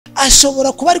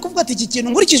ashobora kuba ari kuvuga ati iki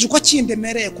kintu nkurikije uko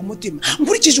kindemereye ku mutima,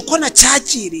 nkurikije uko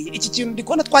nacyakiriye, iki kintu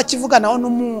ndikona twakivuganaho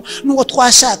n'uwo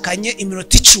twashakanye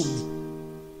iminota 10,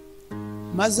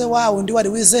 maze wa undi wari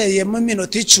wizeyemo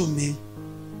iminota 10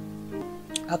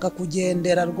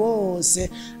 akakugendera rwose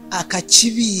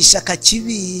akakibisha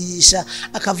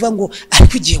akavuga ngo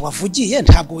ariko igihe wavugiye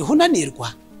ntabwo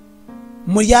wihunanirwa.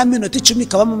 Muri ya minota 10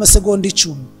 kabamo amasegonda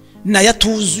 10 nayo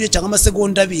atuzuye cyangwa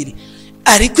amasegonda 2,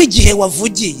 ariko igihe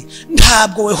wavugiye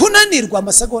ntabwo wihunanirwa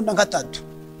amasegonda nka 3,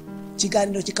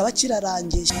 ikiganiro kikaba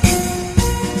kirarangiye.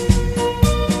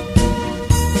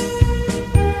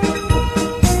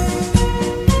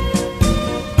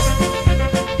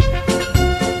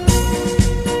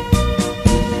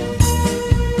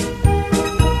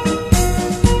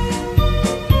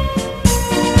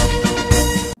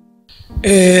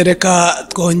 Reka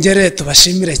twongere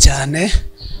tubashimire cyane,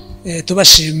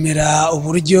 tubashimira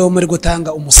uburyo muri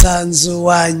gutanga umusanzu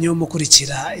wanyu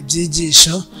mukurikira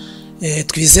ibyigisho.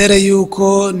 Twizere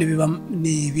yuko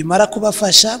nibimara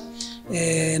kubafasha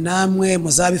namwe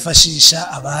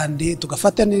muzabifashisha abandi,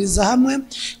 tugafataniriza hamwe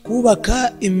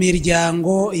kubaka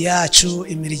imiryango yacu,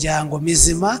 imiryango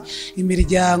mizima,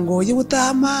 imiryango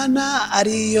y'ubutahamana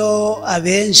ariyo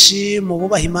abenshi mu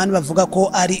bubaha Imana bavuga ko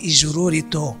ari ijuru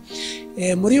rito.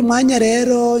 Muri uyu mwanya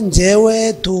rero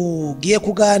njyewe tugiye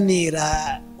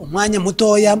kuganira umwanya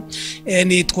mutoya,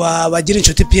 nitwa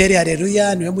Bagirinshuti Pierre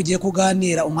Halelua, niwe mugiye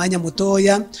kuganira umwanya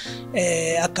mutoya,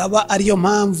 akaba ariyo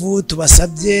mpamvu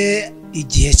tubasabye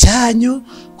igihe cyanyu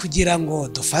kugira ngo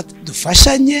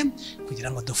dufashanye,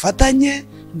 kugira ngo dufatanye,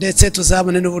 ndetse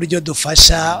tuzabone n'uburyo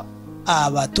dufasha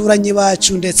abaturanyi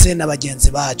bacu ndetse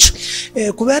n'abagenzi bacu.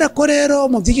 Kubera ko rero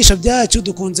mu byigisho byacu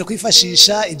dukunze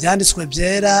kwifashisha ibyanditswe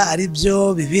byera ari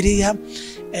byo Bibiliya,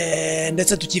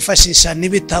 ndetse tukifashisha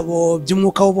n'ibitabo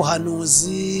by'umwuka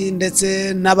w'ubuhanuzi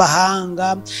ndetse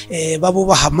n'abahanga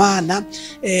babubaha Imana.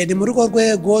 Ni muri urwo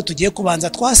rwego tugiye kubanza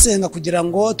twasenga kugira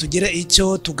ngo tugire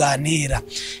icyo tuganira.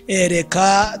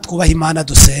 Reka twubahe Imana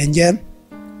dusenge.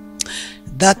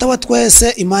 Data wa twese,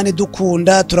 Imana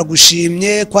idukunda,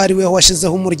 turagushimye ko ari weho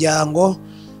washizeho umuryango,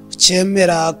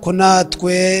 ukemera ko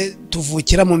natwe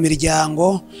tuvukira mu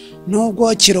miryango,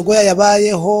 nubwo kirogoya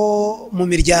yabayeho mu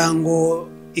miryango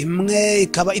imwe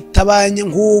ikaba itabanye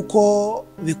nk'uko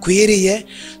bikwiriye.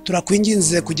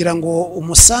 Turakwinginze kugira ngo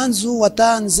umusanzu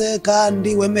watanze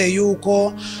kandi wemeye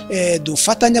yuko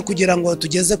dufatanya kugira ngo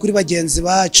tugeze kuri bagenzi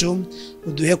bacu,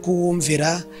 uduhe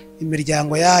kuwumvira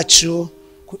imiryango yacu,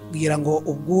 kugira ngo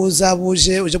ubwuza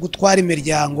buje uje gutwara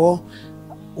imiryango,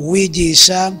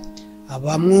 uwigisha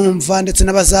abamwumva ndetse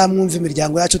n'abazamwumva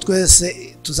imiryango yacu twese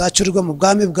tuzacurirwe mu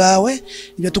bwami bwawe.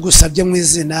 Ibyo tugusabye mu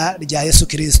izina rya Yesu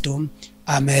Kristo,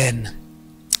 amen.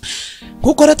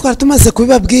 Nkuko rero twari tumaze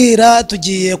kubibabwira,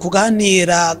 tugiye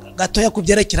kuganira gatoya ku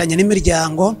byerekeranye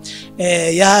n'imiryango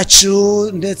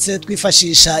yacu, ndetse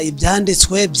twifashisha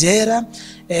ibyanditswe byera.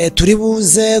 Turi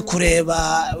buze kureba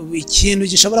ikintu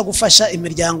gishobora gufasha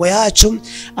imiryango yacu,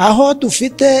 aho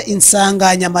dufite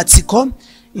insanganyamatsiko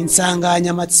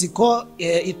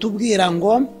itubwira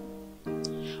ngo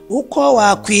uko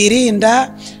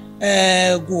wakwirinda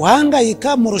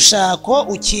guhangayika mu rushako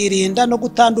ukirinda no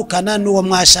gutandukana n'uwo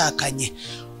mwashakanye.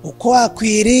 Uko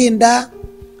wakwirinda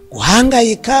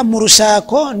guhangayika mu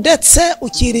rushako ndetse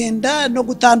ukirinda no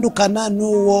gutandukana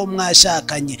n'uwo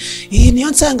mwashakanye. Iyi niyo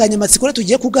nsanganyamatsiko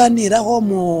tugiye kuganiraho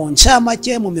mu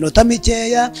ncamake mu minota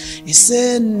mikeya.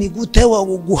 Ese ni gute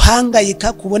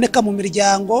guhangayika kuboneka mu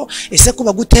miryango? Ese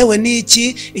kuba gutewe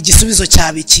n'iki? Igisubizo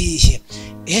cyabikihe?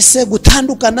 Ese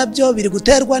gutandukana byo biri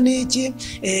guterwa n'iki?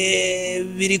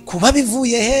 Biri kuba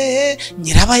bivuye hehe?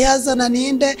 Nyirabayazana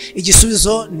ninde?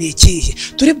 Igisubizo ni ikihe?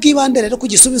 Turi bwibande rero ku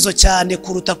gisubizo cyane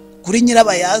kuruta kuri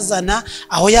nyirabayazana,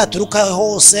 aho yaturuka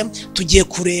hose. Tugiye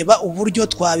kureba uburyo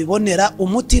twabibonera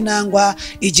umuti nangwa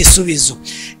igisubizo.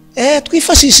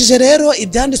 Twifashishije rero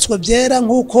ibyanditswe byera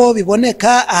nk'uko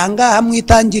biboneka ahangaha mu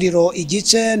Itangiriro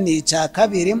igice ni icya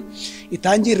 2.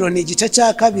 Itangiriro ni igice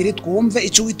cya 2. Twumve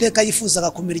icyo Uwiteka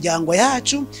yifuzaga ku miryango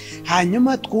yacu,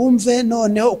 hanyuma twumve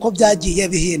noneho uko byagiye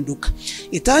bihinduka.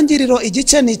 Itangiriro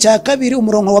igice ni icya 2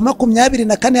 umurongo wa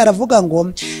 24 haravuga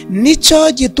ngo,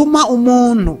 nicyo gituma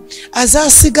umuntu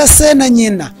azasiga se na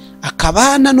nyina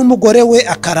akabana n'umugore we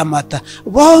akaramata,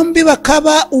 bombi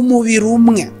bakaba umubiri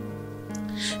umwe.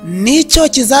 Nicyo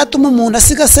kizatuma umuntu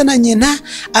asiga se na nyina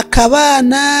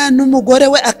akabana n'umugore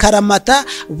we akaramata,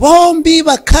 bombi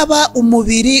bakaba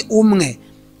umubiri umwe.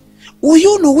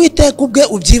 Uyu ni Uwiteka ubwe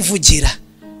ubyivugira.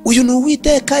 uyu ni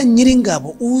Uwiteka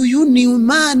Nyiringabo, uyu ni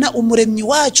Imana umuremyi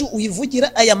wacu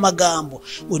uyivugira aya magambo.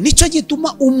 Nico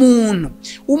gituma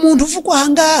umuntu uvugwa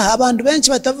ahangaha abantu benshi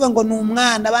batavuga ngo ni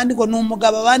umwana, abandi ngo ni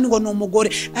umugabo, abandi ngo ni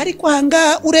umugore, ariko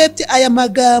ahangaha urebye aya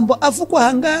magambo avugwa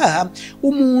ahangaha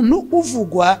umuntu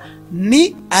uvugwa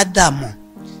ni Adamu.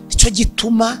 Nico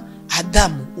gituma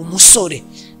Adamu umusore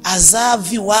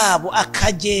azava iwabo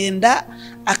akagenda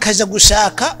akaja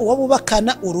gushaka uwo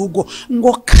bubakana urugo,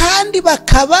 ngo kandi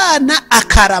bakabana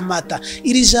akaramata.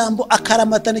 Iri jambo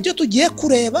akaramata niryo tugiye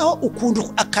kurebaho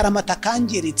ukuntu akaramata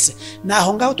kangiritse.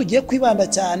 Naho ngaho tugiye kwibanda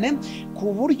cyane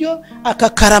ku buryo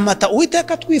akakaramata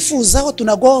Uwiteka twifuzaho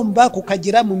tunagomba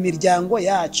kukagira mu miryango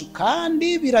yacu,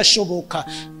 kandi birashoboka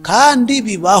kandi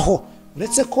bibaho.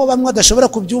 Uretse ko bamwe badashobora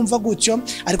kubyumva gutyo,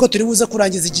 ariko turi buze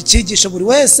kurangiza iki cyigisho buri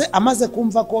wese amaze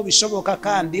kumva ko bishoboka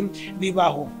kandi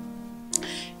bibaho.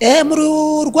 Mu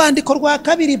rwandiko rwa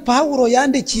kabiri Pawulo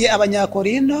yandikiye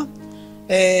Abanyakorinto,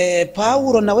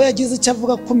 Pawulo nawe yagize icyo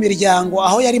avuga ku miryango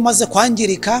aho yari imaze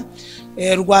kwangirika.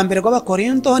 Rwa mbere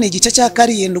rw'Abakorinto ni igice cya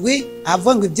 7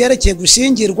 avuga ngo ibyerekeye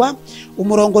gushingirwa,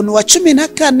 umurongo ni wa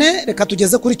 14, reka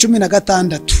tugeze kuri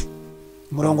 16.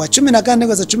 Umurongo wa 14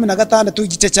 kugeza 16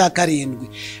 igice cya 7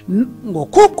 ngo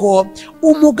kuko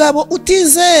umugabo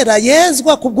utizera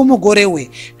yezwa kubw'umugore we,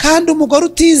 kandi umugore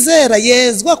utizera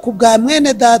yezwa kubwa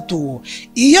mwene datu.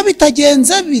 Iyo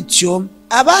bitagenze bityo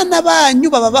abana banyu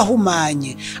baba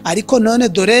bahumanye, ariko none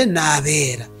dore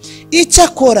nabera.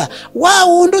 Icyakora wa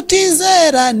wundi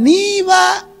utizera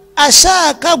niba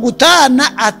ashaka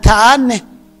gutana atane.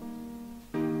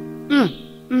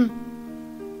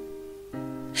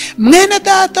 Mwene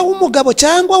data w'umugabo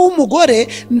cyangwa w'umugore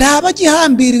ndaba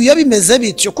gihambiriye iyo bimeze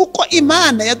bityo, kuko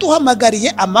Imana yaduhamagariye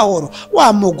amahoro.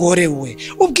 Wa mugore we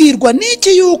ubwirwa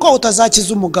n'iki yuko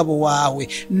utazakiza umugabo wawe?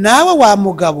 Nawe wa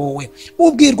mugabo we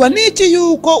ubwirwa n'iki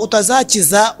yuko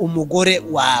utazakiza umugore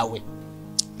wawe?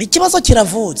 Ikibazo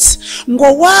kiravutse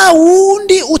ngo wa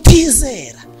wundi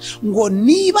utizera ngo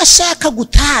niba ashaka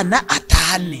gutana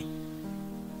atane.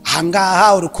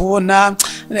 Hangaha uri kubona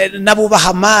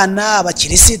n'abubahamana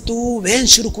abakirisitu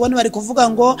benshi uri kubona bari kuvuga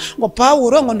ngo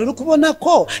Pawulo ngo nduri kubona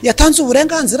ko yatanze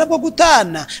uburenganzira bwo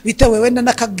gutana bitewe wenda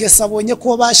n'akageso abonye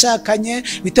ko bashakanye,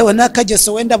 bitewe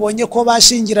n'akageso wenda abonye ko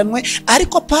bashingiranwe.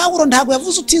 Ariko Pawulo ntabwo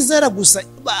yavuze utizera gusa,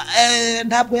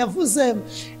 ntabwo yavuze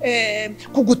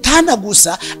kugutana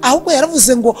gusa, ahubwo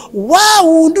yaravuze ngo wa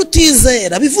wundi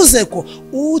utizera. Bivuze ko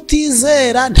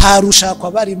utizera nta rushako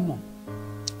abarimo,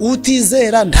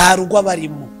 utizera nta rugo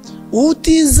abarimo,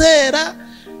 utizera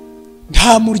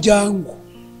nta muryango,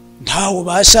 ntawo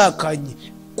bashakanye.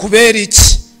 Kubera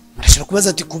iki? Murashaka kubaza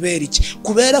ati kubera iki?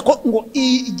 Kubera ko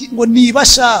ngo niba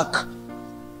ashaka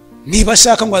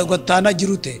ngo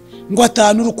atanagira ute, ngo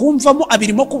atanu urukumvamo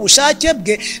abirimo ku bushake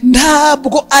bwe,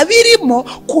 ntabwo abirimo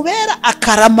kubera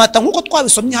akaramata nk'uko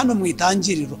twabisomye hano mu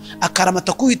itangiriro.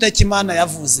 Akaramata ku Uwiteka Imana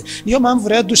yavuze. Niyo mpamvu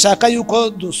rero dushaka yuko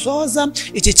dusoza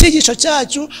iki cyigisho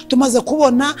cyacu tumaze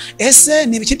kubona ese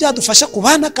ni ibiki byadufasha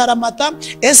kubana akaramata,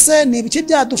 ese ni ibiki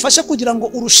byadufasha kugira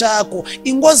ngo urushako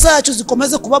ingo zacu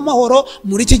zikomeze kuba amahoro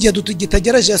muri iki gihe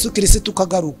tugitegereje Yesu Kristo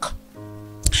ukagaruka.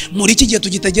 Muri iki gihe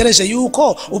tugitegereje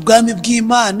yuko ubwami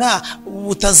bw'Imana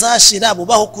butazashira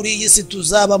bubaho kuri iyi si,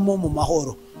 tuzabamo mu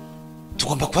mahoro.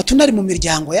 Tugomba kuba tunari mu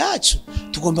miryango yacu,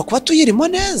 tugomba kuba tuyirimo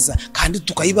neza kandi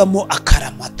tukayibamo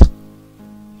akaramata.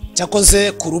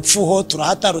 Cyakoze ku rupfu ho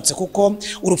turahatarutse, kuko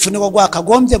urupfu niko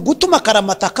rwakagombye gutuma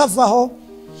akaramata kavaho.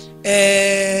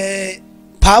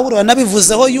 Pawulo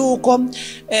yanabivuzeho yuko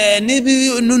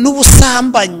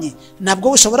n'ubusambanyi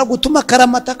nabwo bushobora gutuma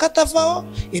akaramata katavaho.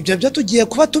 Ibyo byo tugiye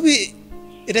kuba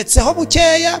tubiretseho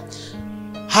bukeya,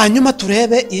 hanyuma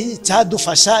turebe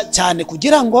icyadufasha cyane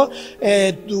kugira ngo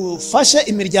dufashe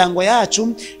imiryango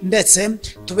yacu, ndetse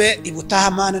tube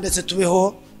ibutahamana, ndetse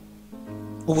tubeho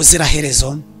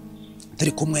ubuziraherezo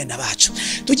turi kumwe n'abacu.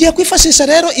 Tugiye kwifashisha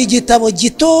rero igitabo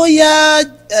gitoya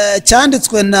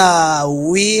cyanditswe na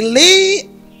Willie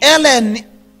Ellen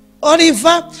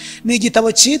Oliver. Ni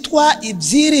igitabo cyitwa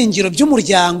Ibyiringiro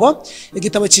by'umuryango.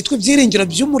 Igitabo cyitwa Ibyiringiro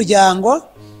by'umuryango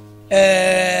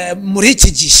muri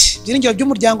iki gihe. Ibyiringiro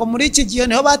by'umuryango muri iki gihe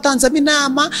niho batanzemo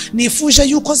inama nifuje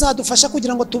yuko zadufasha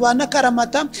kugira ngo tubane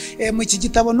akaramata. Mu iki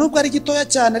gitabo nubwo ari gitoya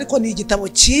cyane, ariko ni igitabo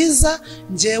cyiza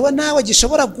njewe nawe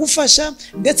gishobora gufasha,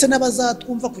 ndetse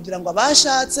n'abazatwumva kugira ngo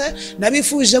abashatse,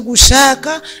 nabifuje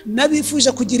gushaka,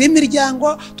 nabifuje kugira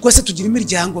imiryango, twese tugira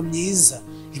imiryango myiza,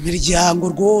 imiryango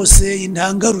rwose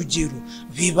intangarugero,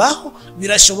 bibaho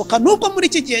birashoboka nubwo muri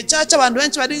iki gihe cyacu abantu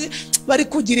benshi bari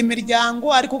kugira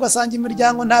imiryango ariko ugasanga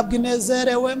imiryango ntabwo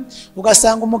inezerewe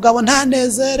ugasanga umugabo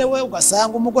ntanezerewe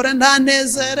ugasanga umugore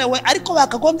ntanezerewe ariko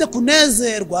bakagombye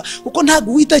kunezerwa kuko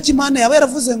ntabwo wita Imana yaba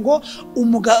yaravuze ngo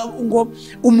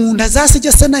umuntu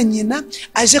azasige se na nyina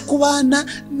aje kubana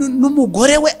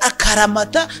n'umugore we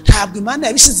akaramata ntabwo Imana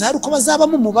yabishize hari uko bazaba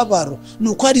mu mubabaro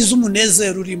nuko ari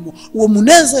z'umunezero urimo uwo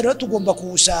munezero tugomba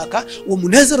kuwushaka uwo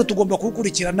munezero tugomba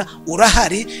kuwukurikirana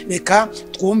urahari reka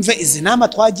twumve izi nama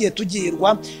twagiye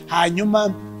tugirwa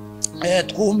hanyuma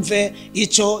twumve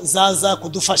icyo zaza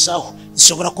kudufashaho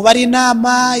ishobora kuba ari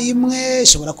inama imwe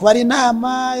ishobora kuba ari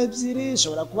inama ebyiri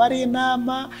ishobora kuba ari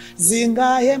inama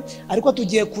zingahe ariko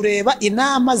tugiye kureba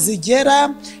inama zigera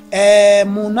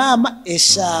mu nama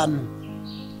 5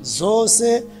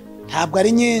 zose ntabwo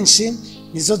ari nyinshi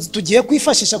nizo tugiye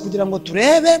kwifashisha kugira ngo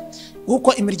turebe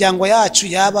uko imiryango yacu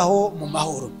yabaho mu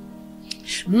mahoro.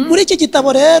 Muri iki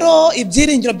gitabo rero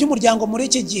ibyiringiro by'umuryango muri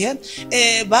iki gihe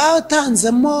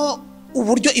batanzemo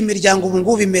uburyo imiryango ubu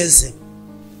ngubu imeze.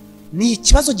 Ni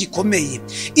ikibazo gikomeye.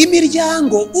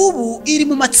 Imiryango ubu iri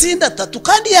mu matsinda 3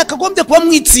 kandi yakagombye kuba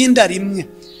mu itsinda rimwe.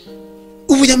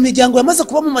 Ubu ya miryango yamaze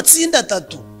kuba mu matsinda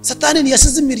 3. Satani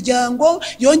yasize imiryango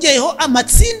yongeyeho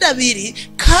amatsinda 2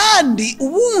 kandi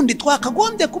ubundi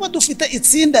twakagombye kuba dufite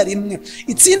itsinda rimwe.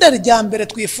 Itsinda rya mbere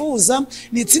twifuza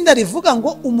ni itsinda rivuga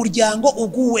ngo umuryango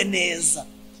uguwe neza.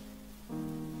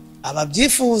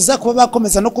 Ababyifuza kuba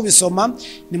bakomeza no kubisoma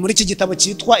ni muri iki gitabo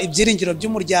cyitwa ibyiringiro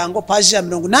by'umuryango page ya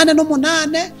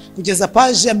 88 kugeza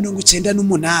page ya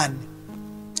 98.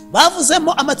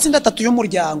 Bavuzemo amatsinda 3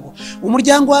 y'umuryango.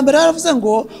 Umuryango wa mbere baravuze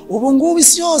ngo ubu ngubu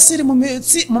isi yose iri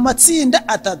mu matsinda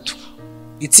 3.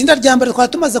 Itsinda rya mbere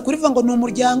twari tumaze kurivuga ngo ni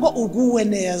umuryango uguwe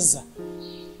neza.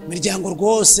 Imiryango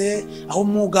rwose aho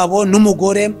umugabo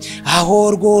n'umugore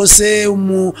aho rwose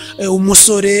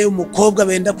umusore umukobwa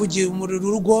benda kugira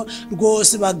urugo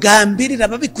rwose bagambirira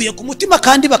babikuye ku mutima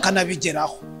kandi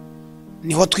bakanabigeraho.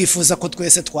 Niho twifuza ko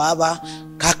twese twaba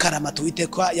kakarama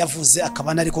tuwitekwa yavuze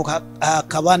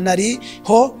akabana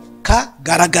ariho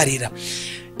kagaragarira.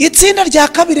 Itsinda rya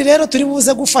kabiri rero turi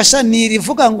buze gufasha ni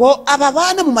rivuga ngo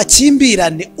ababana mu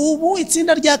makimbirane. Ubu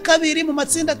itsinda rya kabiri mu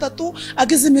matsinda 3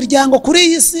 agize imiryango kuri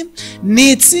iyi si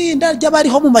ni itsinda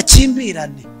ry'abariho mu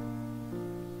makimbirane.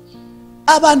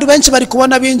 Abantu benshi bari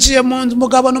kubona binjiye mu nzu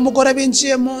umugabo n'umugore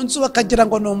binjiye mu nzu bakagira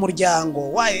ngo ni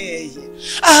umuryango waheye.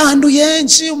 Ahantu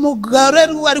yenshi umugore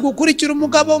ari gukurikira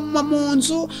umugabo mu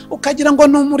nzu ukagira ngo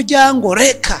ni umuryango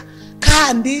reka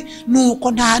kandi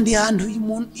nuko ntahandi hantu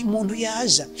umuntu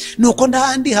yaja nuko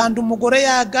ntahandi hantu umugore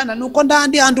yagana nuko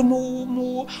ntahandi hantu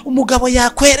umugabo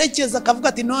yakwerekeza akavuga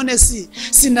ati none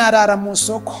sinarara mu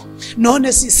soko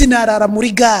none sinarara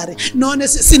muri gare none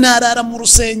sinarara mu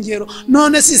rusengero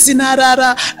none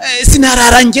sinarara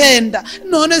ngenda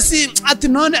none ati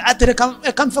none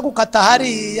reka mfe gukata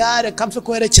hariya reka mfe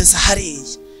kwerekeza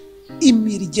hariya.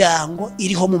 Imiryango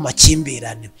iriho mu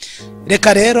makimbirane.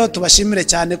 Reka rero tubashimire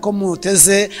cyane ko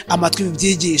muteze amatwi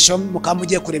ibyigisho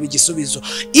mukamugiye kureba igisubizo.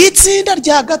 Itsinda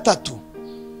rya gatatu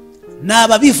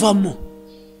nababivamo.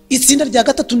 Itsinda rya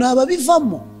gatatu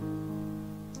nababivamo.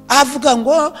 Avuga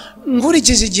ngo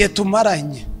nkurikije igihe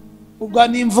tumaranye. Ubwo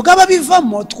nimvuga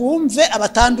ababivamo twumve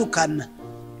abatandukana.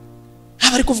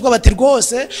 Abari kuvuga bati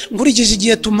rwose nkurikije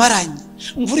igihe tumaranye,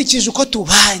 nkurikije uko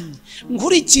tubanye,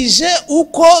 nkurikije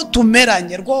uko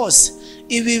tumeranye rwose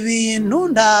ibi bintu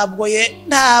ntabwo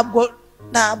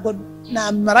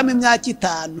nabimaramo imyaka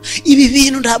 5, ibi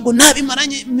bintu ntabwo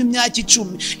nabimaranye imyaka 10,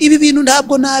 ibi bintu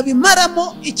ntabwo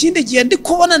nabimaramo ikindi gihe ndi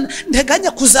kubona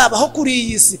nteganya kuzabaho kuri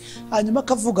iyi si. Hanyuma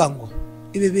akavuga ngo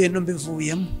ibi bintu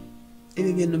mbivuyemo.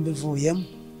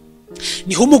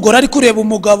 Niho umugore ari kureba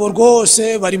umugabo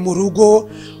rwose bari mu rugo,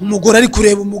 umugore ari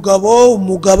kureba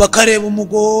umugabo akareba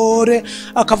umugore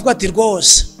akavuga ati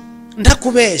rwose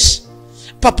ndakubesha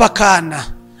papa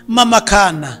kana mama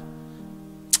kana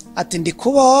ati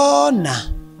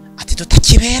ndikubona ati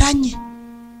tutakiberanye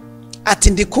ati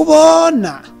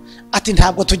ndikubona ati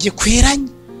ntabwo tugikwiranye.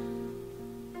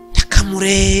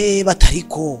 Ndakamureba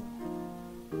atariko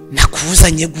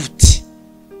nakuzanye gute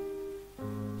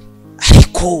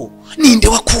ariko ninde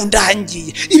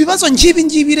wakundangiye. Ibibazo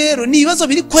ngibi rero ni ibibazo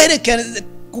biri kwerekana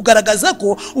kugaragaza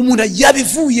ko umuntu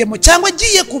yabivuyemo cyangwa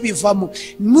agiye kubivamo.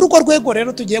 Muri urwo rwego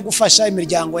rero tugiye gufasha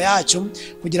imiryango yacu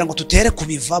kugira ngo tutere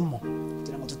kubivamo,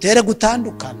 kugira ngo tutere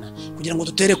gutandukana, kugira ngo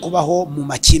tutere kubaho mu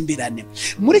makimbirane.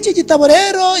 Muri iki gitabo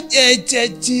rero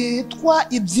cyitwa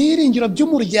ibyiringiro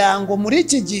by'umuryango muri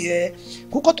iki gihe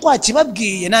kuko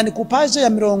twakibabwiye nani ku page ya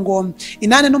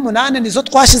 88 nizo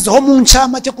twashizeho mu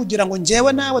ncamake kugira ngo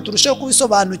njewe nawe turusheho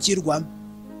kubisobanukirwa.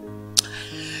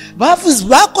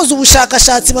 bakoze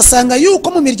ubushakashatsi basanga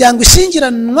yuko mu miryango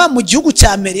ishingiranwa mu gihugu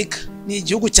cya Amerika, ni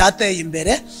igihugu cyateye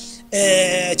imbere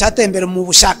mu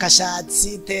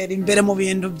bushakashatsi, tera imbere mu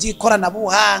bintu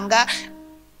by'ikoranabuhanga.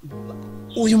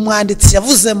 Uyu mwanditsi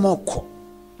yavuzemo ko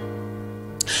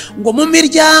ngo mu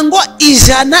miryango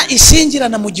 100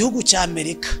 ishingirana mu gihugu cya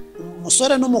Amerika,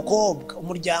 umusore n'umukobwa,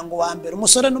 umuryango wa mbere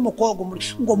umusore n'umukobwa,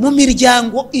 ngo mu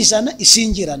miryango 100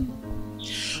 ishingirana,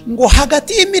 ngo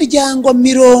hagati y'imiryango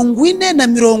 40 na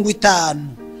 50,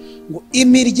 ngo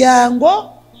imiryango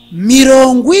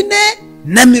 40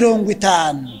 na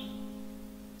 50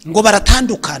 ngo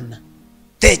baratandukana.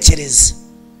 Tekereza,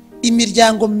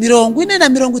 imiryango 40 na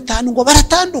 50 ngo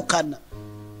baratandukana.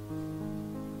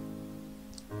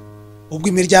 Ubwo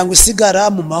imiryango isigara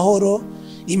mu mahoro,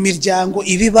 imiryango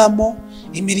ibibamo,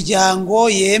 imiryango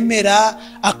yemera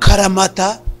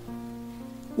akaramata,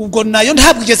 ubwo nayo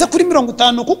ntabwo igeze kuri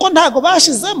 50 kuko ntago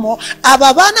bashizemo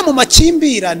ababana mu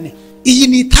makimbirane. Iyi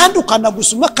ni itandukana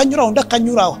gusa, umwe akanyuraho undi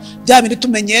akanyuraho, bya bindi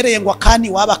tumenyereye ngo akani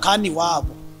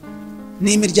wabo.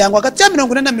 Ni imiryango hagati ya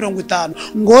 40 na 50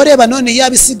 ngo reba none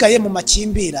yabisigaye mu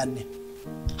makimbirane,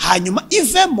 hanyuma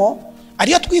ivemo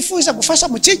ariyo twifuje gufasha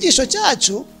mu cyigisho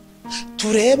cyacu,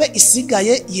 turebe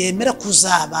isigaye yemera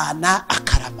kuzabana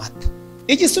akaramata.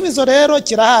 Igisubizo rero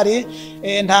kirahari.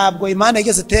 Ntabwo Imana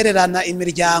igeze itererana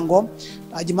imiryango,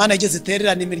 Imana igeze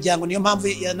itererana imiryango. Niyo mpamvu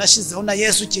yanashizeho na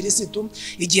Yesu Kirisitu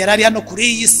igihe yari hano kuri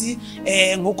iyi si,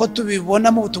 nkuko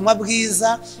tubibona mu butumwa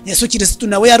bwiza. Yesu Kirisitu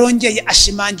nawe yarongeye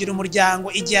ashimangira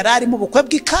umuryango igihe yari mu bukwe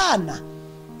bw'Ikana.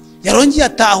 Yarongeye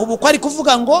ataha ubukwe ari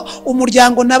kuvuga ngo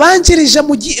umuryango nabanjirije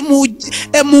mu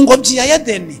ngobyi ya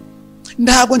Edeni,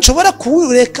 ntago nshobora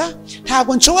kuwureka,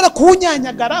 ntago nshobora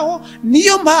kuwunyanyagaraho.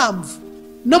 Niyo mpamvu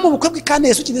no mu bukwe bw'Ikana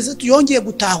Yesu Kirisitu yongeye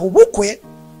gutaha ubukwe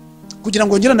kugira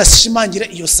ngo yongere anashimangire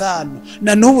iyo sano.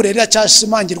 Na n'ubu rero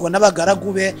cyashimangirwa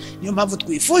n'abagaragu be. Niyo mpamvu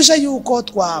twifuje yuko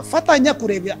twafatanya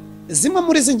kureba zimwe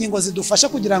muri izi ngingo zidufasha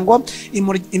kugira ngo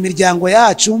imiryango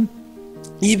yacu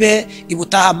ibe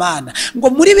ibutahamana. Ngo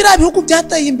muri biriya bihugu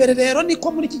byateye imbere rero,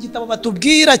 niko muri iki gitabo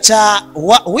batubwira cya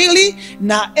Willy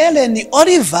na Ellen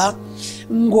Oliver,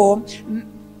 ngo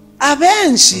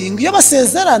abenshi iyo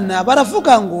basezerana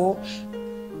baravuga ngo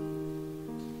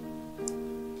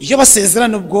iyo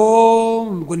basezerana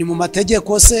ubwo ni mu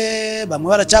mategeko se, bamwe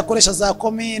baracyakoresha za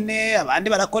komine, abandi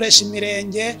barakoresha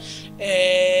imirenge.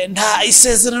 Nta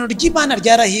isezerano ry'Imana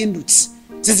ryarahindutse,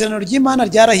 isezerano ry'Imana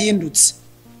ryarahindutse.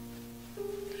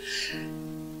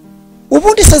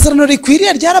 Ubundi isezerano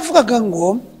rikwiriye ryaravugaga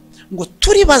ngo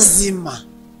turi bazima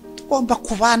tugomba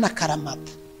kubana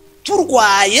akaramata,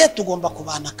 turwaye tugomba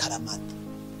kubana akaramata,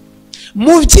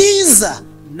 mu byiza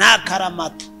ni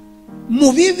akaramata,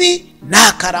 mu bibi ni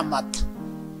akaramata,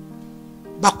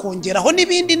 bakongeraho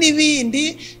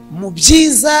n'ibindi mu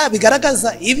byiza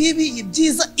bigaragaza ibibi,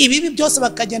 ibyiza ibibi byose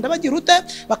bakagenda bagira ute,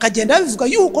 bakagenda babivuga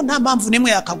yuko nta mpamvu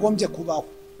n'imwe yakagombye kubaho.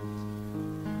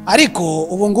 Ariko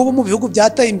ubu ngubu mu bihugu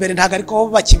byateye imbere ntago ariko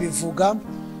bakibivuga.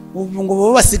 Ubu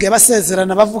ngo basigaye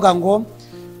basezerana bavuga ngo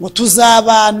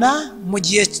tuzabana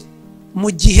mu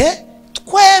gihe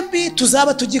twembi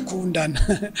tuzaba tugikundana.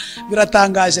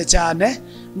 Biratangaje cyane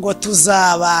ngo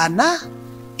tuzabana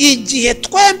igihe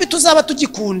twembi tuzaba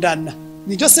tugikundana.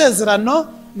 Niryo sezerano,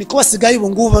 niko basigaye ubu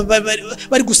ngubu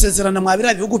bari gusezerana mwa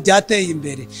biriya bihugu byateye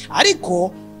imbere.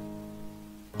 Ariko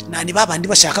nani babandi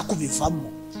bashaka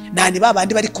kubivamo, nani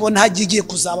babandi bari kubona hagiye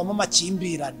kuzabamo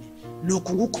amakimbirane,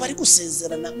 nuko nguko bari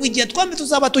gusezerana mu gihe twembi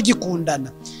tuzaba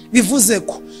tugikundana. Bivuze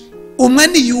ko umwe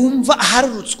niyumva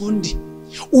aharurutswe undi,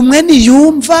 umwe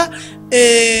niyumva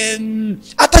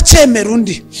atacemera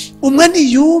undi, umwe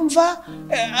niyumva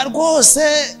rwose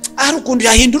ari ukuntu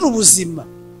yahindura ubuzima.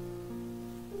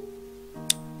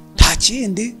 Nta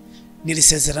kindi ni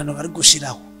risezerano bari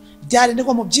gushiraho, byari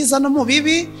niko mu byiza no mu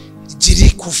bibi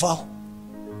giri kuvaho.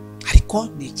 Ariko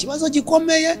ni ikibazo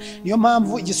gikomeye. Niyo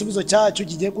mpamvu igisubizo cyacu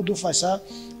kigiye kudufasha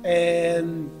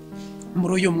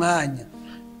muri uyu mwanya.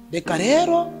 Reka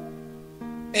rero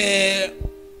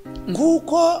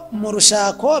nguko mu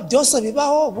rushako byose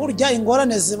bibaho, burya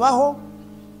ingorane zibaho,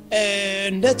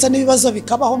 ndetse n'ibibazo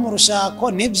bikabaho mu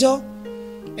rushako. Nibyo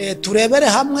turebere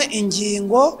hamwe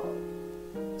ingingo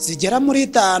zigera muri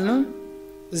 5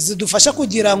 zidufasha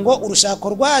kugira ngo urushako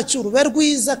rwacu rube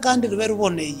rwiza kandi rube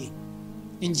ruboneye.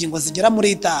 Ingingo zigera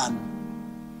muri 5.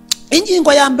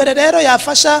 Ingingo ya mbere rero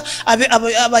yafasha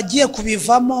abagiye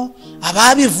kubivamo,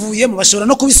 ababivuyemo bashobora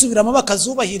no kubisubiramo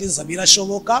bakazubahiriza,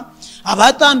 birashoboka.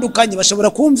 Abatandukanye bashobora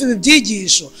kumva ibi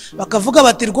byigisho bakavuga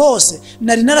bati rwose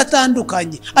nari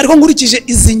naratandukanye, ariko nkurikije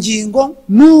izi ngingo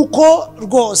nuko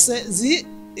rwose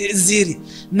ziri,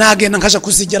 nagenda nkaja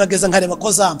kuzigerageza nkareba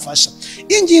ko zamfasha.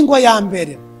 Ingingo ya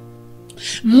mbere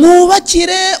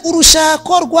mwubakire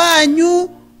urushako rwanyu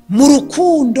mu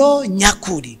rukundo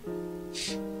nyakuri.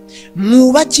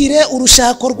 Mwubakire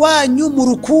urushako rwanyu mu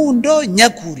rukundo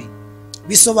nyakuri.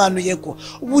 Bisobanuye ko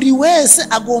buri wese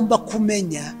agomba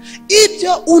kumenya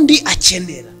ibyo undi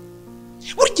akenera.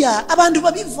 Burya abantu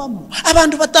babivamo,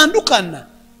 abantu batandukana,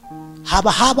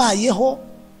 haba habayeho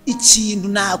ikintu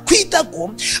nakwita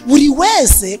ko buri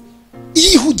wese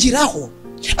yihugiraho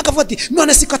akavuga ati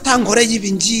none si katangoreye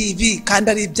ibi ngibi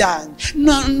kandi ari ibyanjye,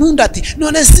 nundi ati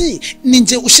none si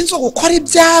ninjye ushinzwe gukora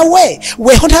ibyawe,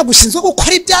 weho ntabwo ushinzwe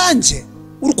gukora ibyanjye.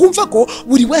 Urukumva ko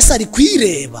buri wese ari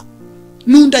kwireba,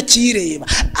 nundi akireba.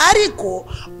 Ariko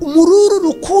muri uru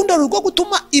rukundo rwo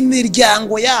gutuma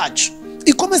imiryango yacu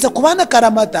ikomeza kubana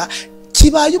karamata,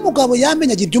 kibaye umugabo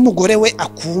yamenyaga ibyo umugore we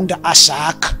akunda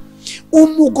ashaka,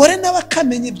 umugore nawe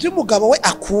akamenya ibyo umugabo we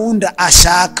akunda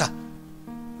ashaka,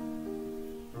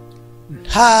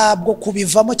 ntabwo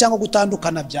kubivamo cyangwa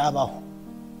gutandukana byabaho.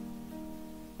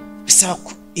 Bisaba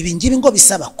ibi ngibi ngo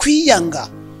bisaba kwiyanga,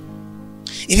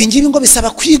 ibi ngibi ngo bisaba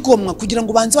kwigomwa kugira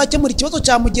ngo banze wakemura ikibazo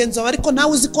cya mugenzi wawe, ariko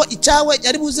nawe uzi ko icyawe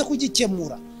yari buze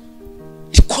kugikemura.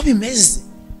 Niko bimeze,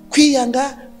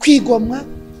 kwiyanga, kwigomwa,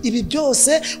 ibi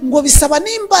byose ngo bisaba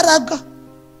n'imbaraga,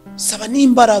 bisaba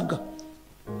n'imbaraga.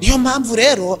 Niyo mpamvu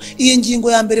rero iyi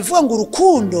ngingo ya mbere ivuga ngo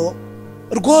urukundo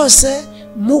rwose,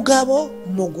 mugabo,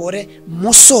 mugore,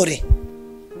 musore,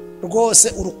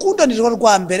 rwose urukundo ni rwo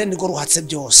rwa mbere, nirwo ruhatse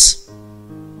byose.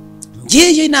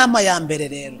 Ngiye inama ya mbere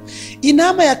rero.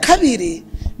 Inama ya kabiri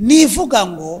nivuga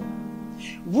ngo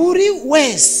buri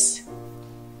wese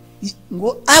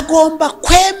ngo agomba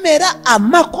kwemera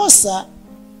amakosa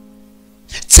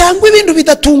cyangwa ibintu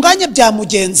bidatunganye bya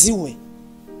mugenzi we.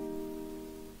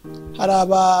 Hari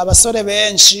abasore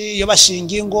benshi iyo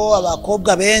bashinga ingo,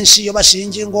 abakobwa benshi iyo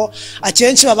bashinga ingo,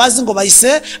 akenshi babazi ngo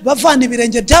bahise bavana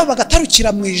ibirenge byabo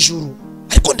bagatarukira mu ijuru,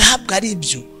 ariko ntabwo ari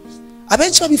ibyo.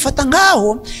 Abenshi babifata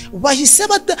nkaho bahise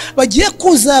bagiye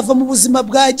kuzava mu buzima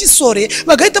bwa gisore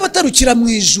bagahita batarukira mu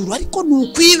ijuru, ariko ni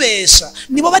ukwibesha.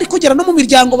 Nibo bari kugera no mu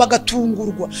miryango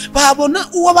bagatungurwa, babona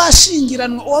uwo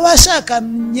bashingiranwa, uwo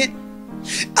bashakanye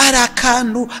ari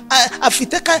akantu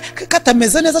afite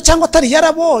katameze neza cyangwa atari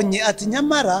yarabonye, ati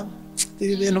nyamara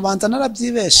ibi bintu banza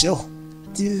narabyibesheho,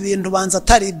 ibi bintu banza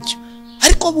atari ibyo.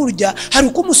 Ariko burya hari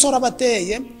uko umusore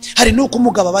abateye, hari n'uko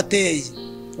umugabo abateye.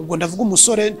 Ubwo ndavuga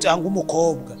umusore cyangwa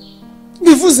umukobwa,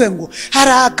 bivuze ngo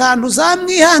hari akantu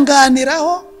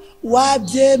uzamwihanganiraho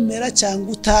wabyemera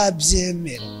cyangwa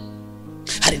utabyemera.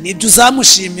 Hari n'ibyo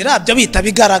uzamushimira, byo bita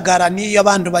bigaragara niyo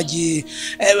abantu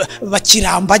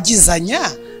bakirambagizanya,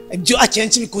 ibyo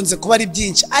akenshi bikunze kuba ari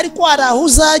byinshi. Ariko hari aho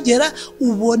uzagera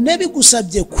ubone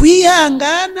bigusabye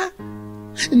kwihangana,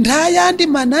 nta yandi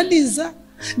mananiza.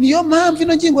 Niyo mpamvu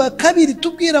ino ngingo ya kabiri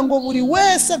tubwira ngo buri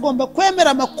wese agomba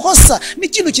kwemera amakosa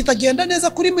n'ikintu kitagenda neza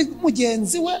kuri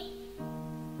mugenzi we.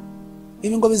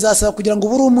 Ibi ngo bizasaba kugira ngo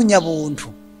ube umunyabuntu.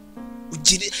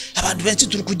 Abantu benshi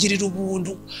turi kugirira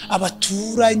ubuntu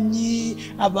abaturanyi,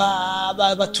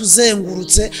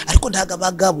 abatuzengurutse, ariko ntabwo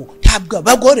abagabo, ntabwo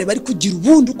abagore bari kugira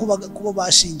ubuntu kubo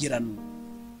bashingiranwa.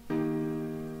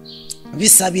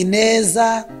 Bisaba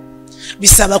ineza,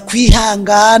 bisaba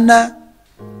kwihangana,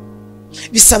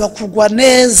 bisaba kugwa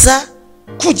neza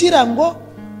kugira ngo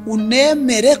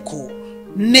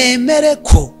nemere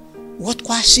ko uwo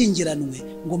twashingiranwe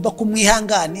ngomba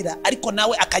kumwihanganira, ariko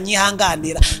nawe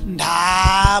akanyihanganira.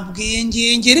 Ntabwo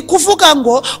ingingo iri kuvuga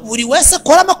ngo buri wese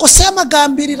akora amakosa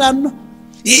y'amagambirirano,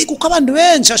 kuko abantu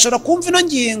benshi ashobora kumva ino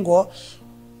ngingo,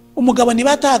 umugabo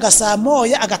niba ataha saa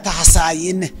moya agataha saa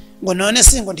 4, ngo none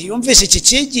si ngo ntiyumvishe iki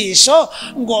cyigisho,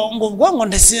 ngo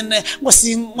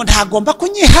ntagomba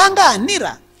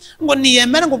kunyihanganira, ngo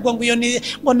niyemere ngo iyo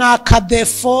ngo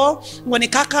nakadefo, ngo ni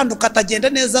kakandu katagenda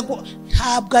neza.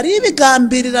 Ntabwo ari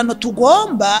ibigambirirano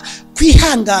tugomba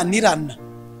kwihanganirana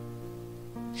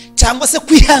cyangwa se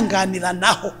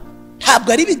kwihanganiranaho,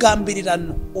 ntabwo ari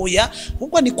ibigambirirano. Oya,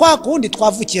 ahubwo ni kwa kundi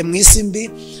twavukiye mu isi mbi,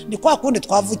 ni kwa kundi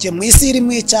twavukiye mu isi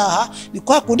irimo icyaha, ni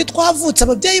kwa kundi twavutse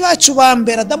ababyeyi bacu ba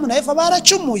mbere Adamu na Eva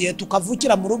baracumuye,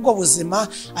 tukavukira muri ubwo buzima.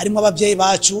 Arimo ababyeyi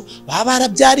bacu baba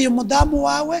barabyariye umudamu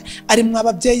wawe, arimo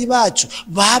ababyeyi bacu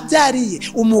babyariye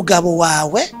umugabo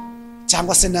wawe,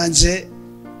 cyangwa se nanje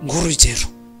ngurugero.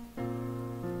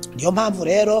 Niyo mpamvu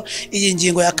rero iyi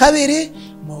ngingo ya kabiri,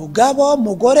 mugabo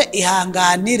mugore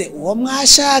ihanganire uwo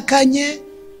mwashakanye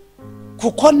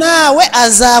kuko nawe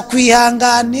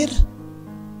azakwihanganira.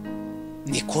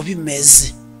 Niko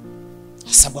bimeze,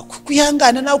 asabwa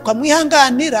kwihangana nawe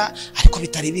ukamwihanganira, ariko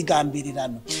bitari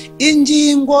bigambirirano.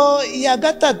 Ingingo ya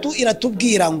gatatu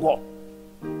iratubwira ngo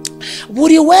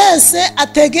buri wese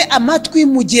atege amatwi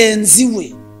mugenzi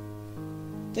we.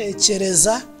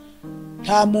 tekereza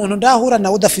nta muntu ndahura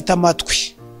nawe udafite amatwi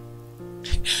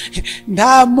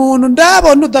nta muntu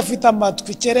ndabona udafite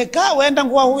amatwi kereka wenda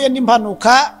ngo wahuye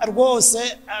n'impanuka rwose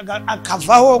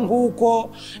akavaho nk'uko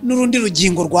n'urundi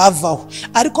rugingo rwavaho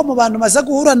ariko mu bantu maze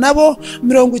guhura nabo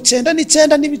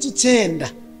 99.9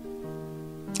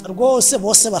 rwose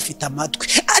bose bafite amatwi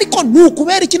ariko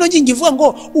nukubera kino ngingi ivuga ngo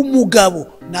umugabo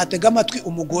natega amatwi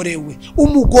umugore we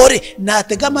umugore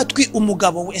natega amatwi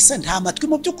umugabo we ese nta matwi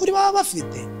mu by'ukuri baba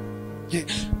bafite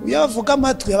uyo bavuga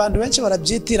amatwi abantu benshi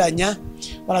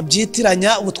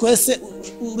barabyitiranya ubu twese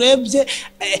urebye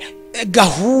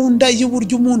gahunda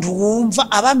y'uburyo umuntu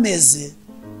wumva abameze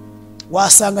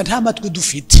wasanga nta matwi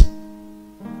dufite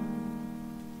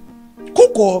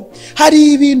kuko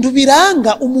hari ibintu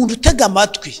biranga umuntu utega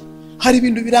amatwi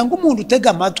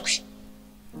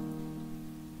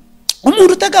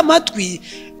umuntu utega amatwi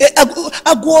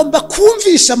agomba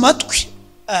kumvisha amatwi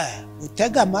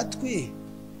utega amatwi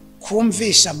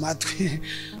kumvisha amatwi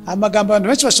amagambo abantu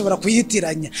benshi bashobora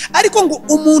kuyitiranya ariko ngo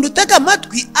umuntu utega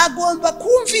amatwi agomba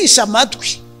kumvisha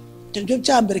amatwi ibyo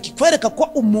byambere kikwereka ko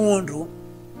umuntu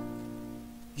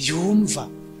yumva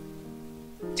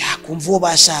yakumva uwo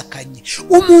bashakanye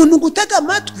umuntu gutega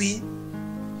amatwi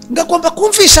ngagomba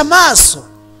kumvisha amaso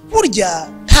burya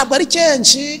ntabwo ari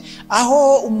kenshi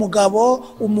aho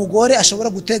umugore ashobora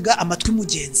gutega amatwi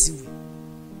mugenzi we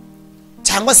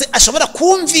cyangwa se ashobora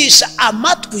kumvisha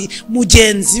amatwi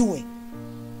mugenzi we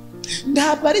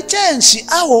ntabwo ari kenshi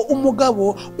aho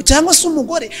umugabo cyangwa se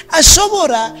umugore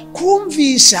ashobora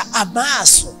kumvisha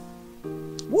amaso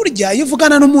burya iyo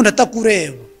uvugana n'umuntu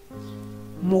atakureba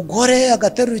umugore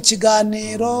agaterura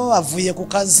ikiganiro avuye ku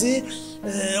kazi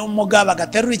umugabo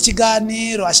agaterura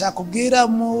ikiganiro ashaka kubwira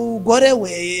umugore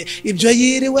we ibyo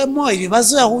yiriwemo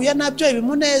ibibazo yahuye nabyo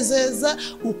ibimunezeza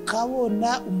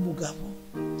ukabona umugore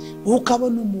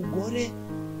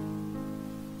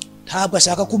ntabwo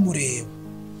ashaka kumureba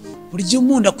burya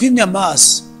umuntu akwimye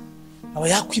amaso aba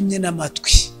yakwimye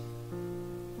n'amatwi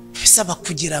bisaba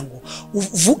kugira ngo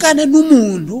uvugane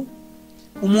n'umuntu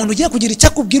ugiye kugira icyo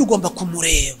akubwira ugomba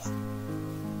kumureba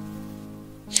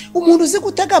umuntu uzi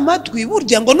gutega amatwi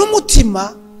burya ngo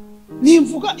n'umutima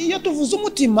nimvuga iyo tuvuze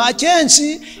umutima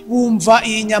akenshi wumva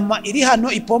iyi nyama iri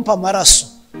hano ipompa amaraso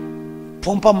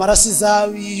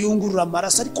yungurura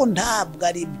amaraso ariko ntabwo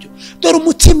ari byo dore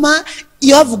umutima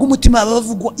iyo bavuga umutima baba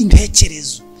bavuga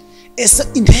intekerezo ese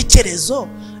intekerezo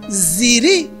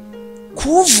ziri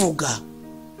kuvuga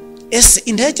ese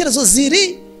intekerezo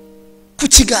ziri ku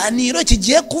kiganiro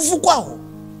kigiye kuvugwaho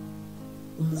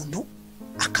umuntu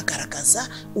akagaragaza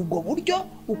ubwo buryo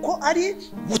uko ari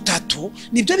butatu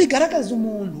nibyo bigaragaza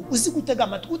umuntu uzi gutega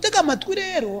amatwi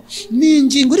rero ni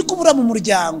ingingo iri kubura mu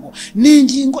muryango ni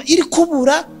ingingo iri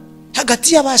kubura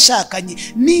hagati y'abashakanye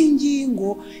ni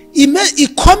ingingo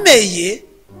ikomeye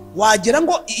wagira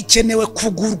ngo ikenewe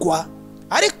kugurwa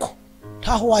ariko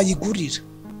ntaho wayigurira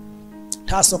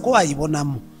nta soko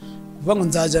wayibonamo kuvuga ngo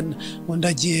nzaja ngo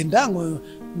ndagenda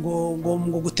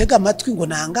ngo gutega amatwi ngo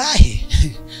nangahe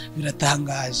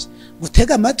biratangaje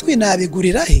gutega amatwi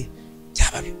nabigurira he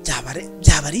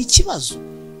byaba ari ikibazo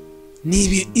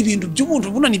ni ibintu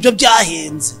by'ubuntu buno nibyo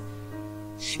byahenze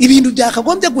ibintu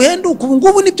byakagombye guhenduka ubu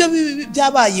ngubu nibyo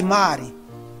byabaye imari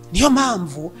niyo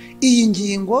mpamvu iyi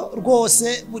ngingo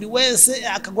rwose buri wese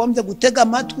akagombye gutega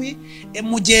amatwi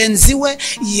mugenzi we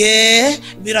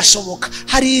birashoboka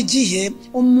hari igihe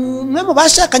umwe mu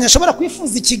bashakanye ashobora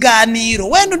kwifuza ikiganiro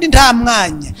wenda undi nta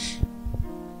mwanya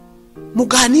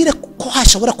muganire ko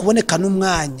hashobora kuboneka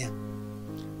n'umwanya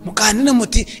muganire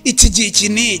muti iki gihe iki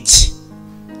n'iki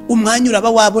umwanya uraba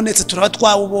wabonetse turaba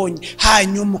twawubonye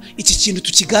hanyuma iki kintu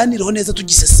tukiganireho neza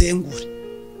tugisesengure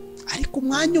ariko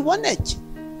umwanya uboneke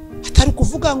atari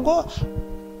kuvuga ngo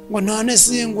none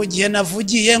si ngo igihe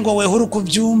navugiye ngo weho uri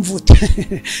kubyumvute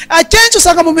akenshi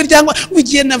usanga mu miryango ngo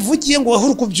igihe navugiye ngo weho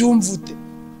uri kubyumvute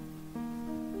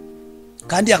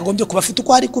kandi yakagombye kuba afite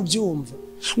uko ari kubyumva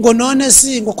ngo none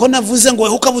si ngo ko navuze ngo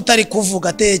weho ukaba utari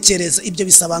kuvuga tekereza ibyo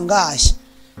bisaba ngahe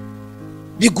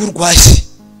bigurwaye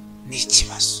ni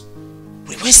ikibazo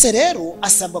buri wese rero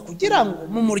asabwa kugira ngo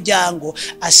mu muryango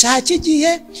ashake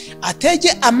igihe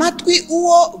atege amatwi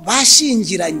uwo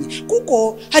bashingiranye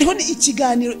kuko hariho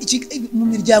ikiganiro mu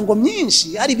miryango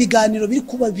myinshi hari ibiganiro biri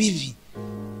kuba bibi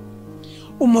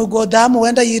umugodamu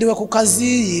wenda yiriwe ku kazi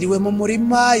yiriwe mu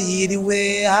murima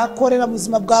yiriwe akorera mu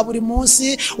buzima bwa buri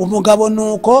munsi umugabo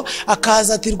nuko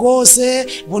akaza ati rwose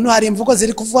buno hari imvugo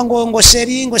ziri kuvuga ngo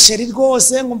sheri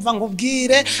rwose ngumva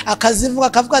nkubwire akazivuga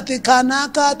akavuga ati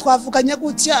kanaka twavuganye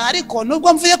gutya ariko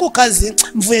nubwo mvuye ku kazi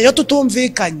mvuyeyo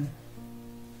tutumvikanye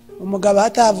umugabo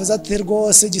hatavuze ati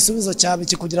rwose igisubizo cyawe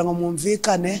iki kugira ngo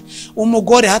mwumvikane,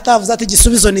 umugore hatavuze ati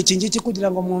igisubizo ni iki ngiki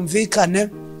kugira ngo mwumvikane,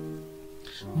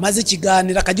 maze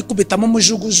ikiganiro akagikubitamo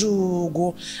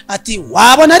umujugujugu ati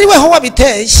wabona ari weho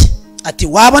wabiteye, ati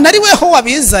wabona ari weho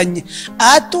wabizanye,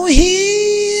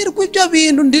 atuhirwa ibyo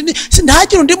bintu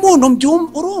ntagire undi muntu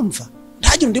mbyumva, urumva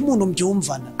ntagire undi muntu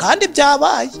mbyumvana, kandi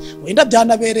byabaye wenda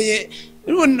byanabereye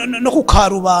no ku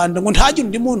karubanda ngo ntagire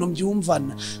undi muntu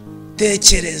mbyumvana.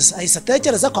 Tekereza, ahise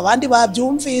atekereza ko abandi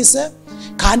babyumvise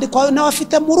kandi ko nawe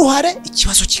afitemo uruhare,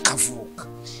 ikibazo kikavuka.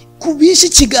 Kubisha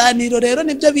ikiganiro rero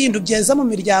nibyo bintu byeza mu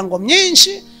miryango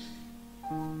myinshi.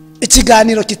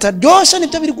 Ikiganiro kitaryoshe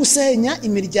nibyo biri gusenya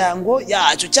imiryango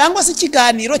yacu, cyangwa se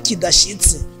ikiganiro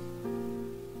kidashitse.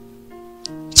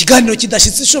 Ikiganiro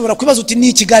kidashitse ushobora kwibaza uti ni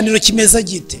ikiganiro kimeze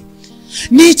gite?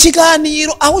 Ni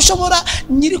ikiganiro aho ushobora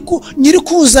nyiri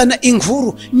kuzana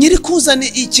inkuru, nyiri kuzana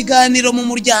ikiganiro mu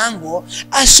muryango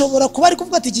ashobora kuba ari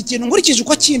kuvuga ati iki kintu nkurikije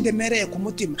uko kindemereye ku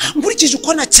mutima, nkurikije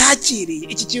uko nacyakiriye,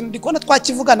 iki kintu ndikona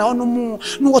twakivuganaho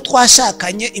n'uwo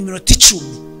twashakanye iminota 10,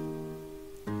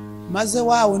 maze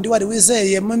wa wundi wari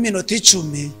wizeyemo iminota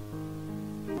 10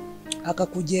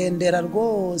 akakugendera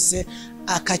rwose,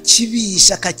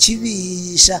 akakibisha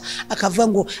akavuga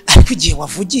ngo ariko igihe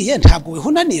wavugiye ntabwo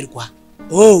wihunanirwa.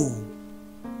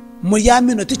 Muri ya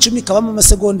minota 10 kabamo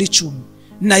amasegonda 10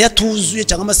 nayo atuzuye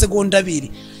cyangwa amasegonda 2,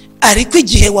 ariko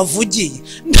igihe wavugiye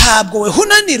ntabwo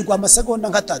wihunanirwa amasegonda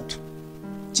nka 3,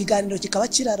 ikiganiro kikaba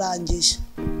kirarangiye,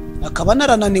 akaba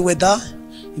narananiwe da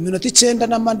iminota 9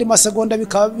 n'amandi masegonda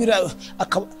bikaba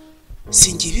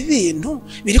singira ibintu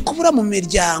biri kubura mu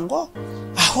miryango,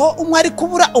 aho umwe ari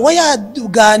kubura uwo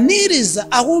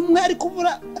yaganiriza, aho umwe ari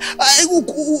kubura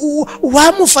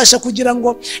uwamufasha kugira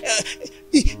ngo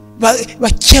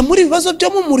bakemure ibibazo byo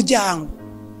mu muryango.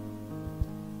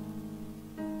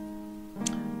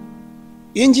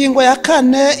 Ingingo ya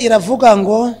 4 iravuga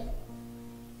ngo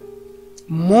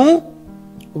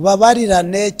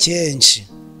mubabarirane kenshi,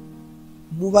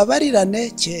 mubabarirane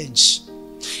kenshi.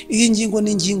 Iyi ngingo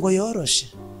ni ingingo yoroshe.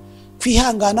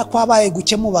 Kwihangana kwabaye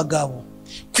guke mu bagabo,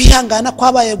 kwihangana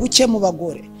kwabaye guke mu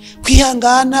bagore,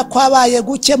 kwihangana kwabaye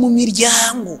guke mu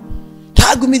miryango.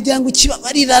 Ntabwo imiryango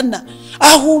ikibabarirana,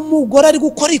 aho umugore ari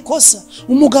gukora ikosa,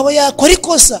 umugabo yakora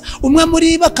ikosa, umwe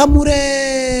muri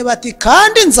bakamureba ati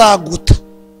kandi nzaguta.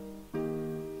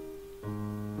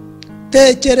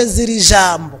 Tekereza iri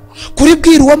jambo kuri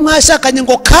bwira uwo mwashakanye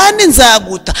ngo kandi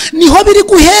nzaguta, niho biri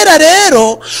guhera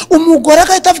rero. Umugore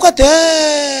agahita avuga ati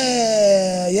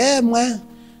yemwe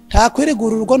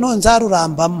ntakwirigura urugo none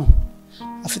nzarurambamo,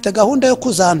 afite gahunda yo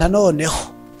kuzanta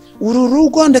noneho uru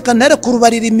rugo ndeka ntere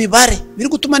kurubarira imibare, biri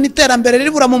gutuma n'iterambere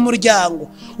ribura mu muryango.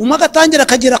 Umwe agatangira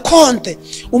akagira konte,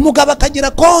 umugabo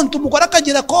akagira konte, umugore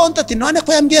akagira konte, ati none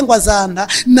ko yambwiye ngo azanta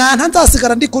nanta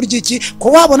nzasigara ndi kurya iki, ko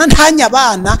wabona ntanya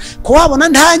abana, ko wabona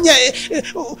ntanya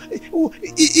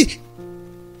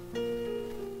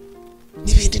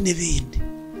n'ibindi.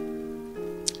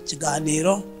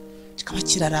 Ikiganiro kikaba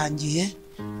kirarangiye,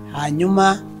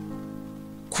 hanyuma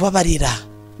kubabarira.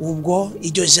 Ubwo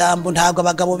iryo jambo ntabwo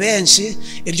abagabo benshi,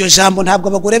 iryo jambo ntabwo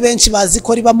abagore benshi bazi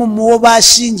ko ribamo mu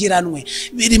bashingiranwe,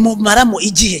 biri mu maramo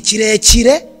igihe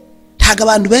kirekire, ntabwo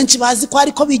abantu benshi bazi ko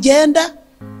ariko bigenda.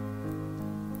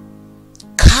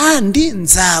 Kandi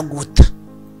nzaguta,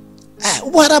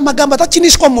 ubu hari amagambo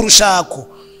atakinishwa mu Rushako.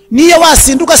 Niyo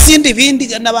wasinda ugasinda ibindi,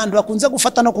 n'abantu bakunze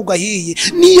gufata no kugahiye,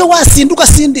 niyo wasinda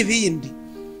ugasinda ibindi.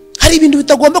 Hari ibintu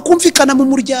bitagomba kumvikana mu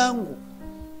muryango.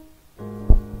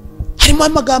 Harimo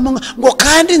amagambo ngo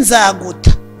kandi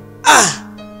nzaguta,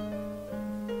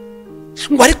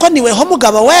 ngo ariko niweho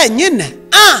mugabo wenyine,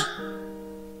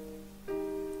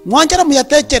 mwongera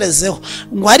muyatekerezeho,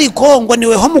 ngo ariko ngo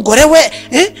niweho mugore we,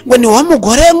 ngo niweho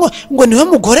mugore, ngo niweho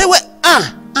mugore we,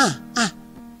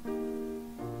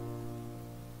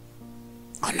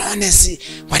 none si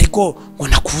ariko ngo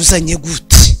nakuzanye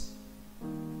gute,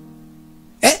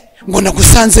 ngo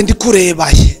nagusanze ndi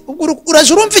kurebaye.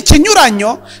 Uraje urumva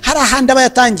ikinyuranyo, hari ahandi aba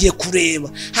yatangiye kureba,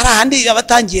 hari ahandi aba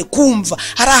yatangiye kumva,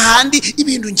 hari ahandi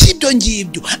ibintu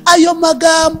ngibyo. Ayo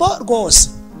magambo rwose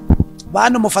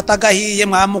bantu mufata gahiye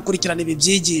mwamukurikirana ibi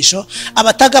byigisho,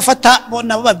 abatagafata bo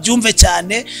nabo babyumve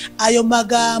cyane. Ayo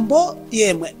magambo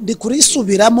yemwe ndi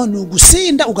kurisubiramo, ni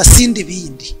ugusinda ugasinda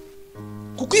ibindi,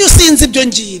 kuko iyo usinze ibyo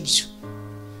ngibyo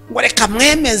ngo reka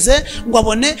mwemeze ngo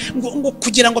abone ngo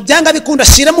kugira ngo byanga bikunda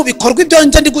shira mu bikorwa ibyo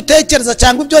nje ndi gutekereza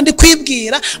cyangwa ibyo ndi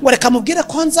kwibwira, ngo reka mubwire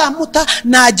ko nzamuta,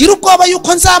 nagira ubwoba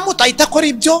yuko nzamuta ahita akora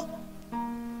ibyo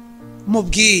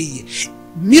mubwiye.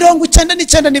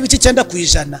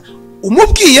 99.9%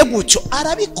 umubwiye gutyo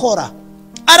arabikora,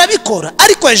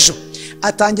 ariko ejo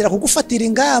atangira kugufatira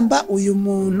ingamba, uyu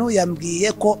muntu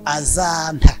yambwiye ko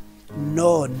azanta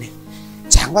none,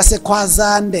 cyangwa se ko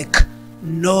azandeka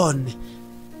none.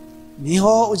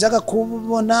 Niho ujaga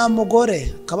kubona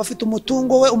mugore akaba afite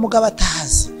umutungo we umugabo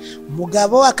atazi,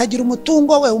 umugabo akagira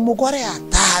umutungo we umugore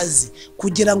atazi,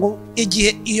 kugira ngo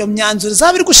igihe iyo myanzuro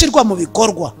izaba iri gushirwa mu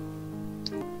bikorwa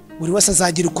buri wese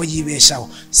azagira uko yibeshaho.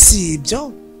 Si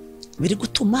ibyo biri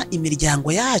gutuma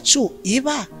imiryango yacu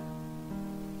iba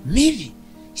mibi,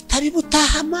 itari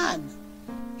butahamana,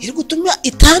 iri gutuma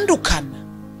itandukana.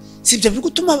 Si ibyo biri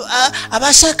gutuma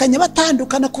abashakanye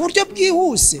batandukana ku buryo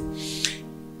bwihuse.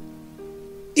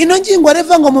 Ino ngingo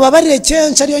reva ngo mubabarire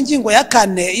kenshi ariyo ngingo ya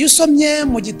 4. Iyo usomye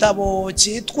mu gitabo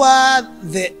cyitwa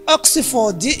The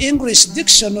Oxford English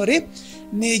Dictionary,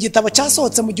 ni igitabo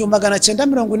cyasohotse mu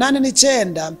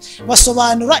 1989,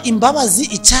 basobanura imbabazi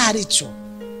icyari cyo.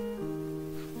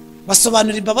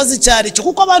 Basobanura imbabazi icyari cyo,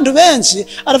 kuko abantu benshi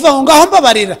aravuga ngo ngaho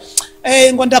mbabarira,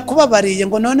 ngo ndakubabariye,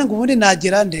 ngo none ngo ubundi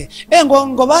nagira nde,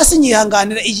 ngo basi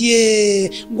nyihanganira,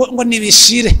 ngo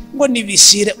nibishire, ngo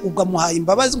nibishire. Ubwo muhaye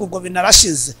imbabazi, ubwo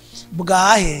binarashize.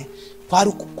 Bwahe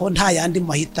kwari ko nta yandi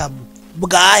mahitamo,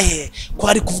 bwahe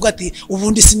kwari kuvuga ati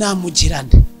ubundi sinamugira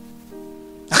nde,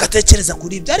 akatekereza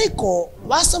kuri ibyo. Ariko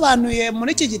basobanuye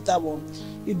muri iki gitabo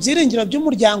ibyiringiro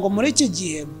by'umuryango muri iki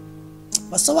gihe,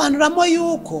 basobanuramo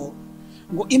yuko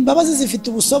ngo imbabazi zifite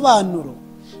ubusobanuro.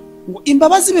 Ngo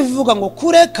imbabazi bivuga ngo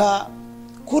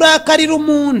kurakarira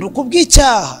umuntu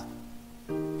kubw'icyaha.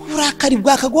 Uburakari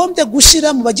bwakagombye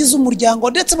gushira mu bagize umuryango,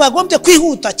 ndetse bagombye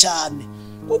kwihuta cyane,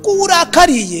 kuko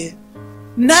urakariye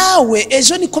nawe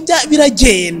ejo niko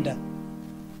biragenda,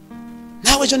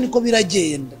 nawe ejo niko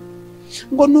biragenda.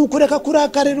 Ngo nukureka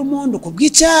kurakarira umuntu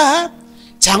kubw'icyaha,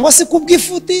 cyangwa se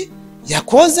kubw'ifuti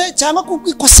yakoze, cyangwa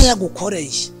kubw'ikosa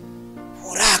yagukoreye.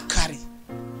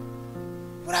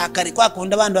 Urakari kwa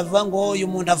kunda abantu bavuga ngo uyu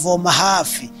muntu avoma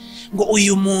hafi, ngo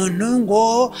uyu muntu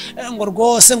ngo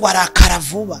rwose ngo arakara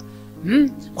vuba,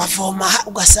 wavoma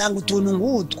ugasanga utuntu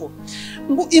ngutwo.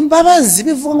 Ngo imbabazi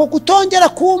bivuga ngo kutongera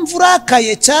kumva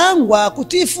urakaye cyangwa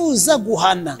kutifuza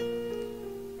guhana.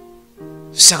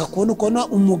 Ushaka kubona ukono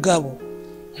umugabo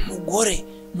umugore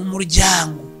mu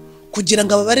muryango kugira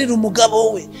ngo ababarire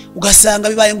umugabo we, ugasanga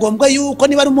bibaye ngombwa yuko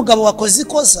niba ari umugabo wakoze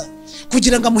ikosa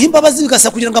kugira ngo amuhe imbabazi,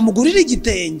 bigasa kugira ngo amugurire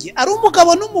igitenge. Ari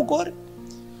umugabo n'umugore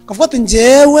akavuga ati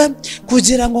njyewe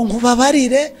kugira ngo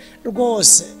nkubabarire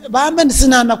rwose bambe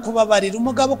sinanakubabarira.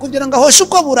 Umugabo kugira ngo ahoshe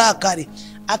uko burakari,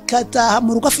 akataha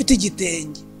mu rugo afite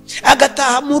igitenge,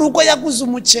 agataha mu rugo yaguze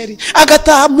umuceri,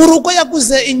 agataha mu rugo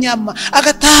yaguze inyama,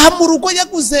 agataha mu rugo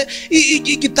yaguze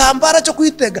igitambara cyo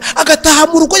kwitega, agataha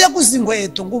mu rugo yaguze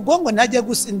inkweto. Ngo ubwo ngo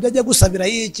ntajya gusabira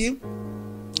yiki,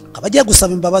 abagiye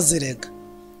gusaba imbabazi. Rega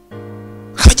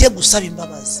abagiye gusaba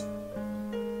imbabazi.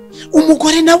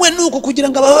 Umugore nawe nuko kugira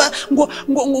ngo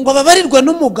ababarirwe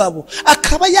n'umugabo,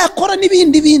 akaba yakora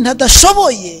n'ibindi bintu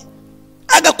adashoboye,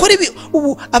 agakora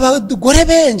ubu abagore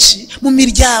benshi mu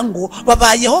miryango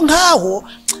babayeho nkaho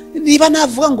niba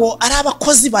navuga ngo ari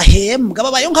abakozi bahembwa,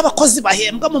 babayeho nk'abakozi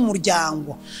bahembwa mu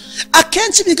muryango.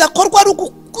 Akenshi bigakorwa ari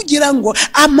kugira ngo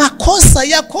amakosa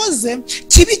yakoze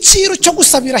kibe iciro cyo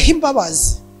gusabiraho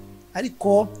imbabazi.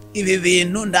 Ariko ibi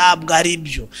bintu ntabwo ari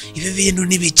byo, ibi bintu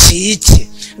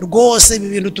nibicike rwose, ibi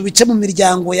bintu tubice mu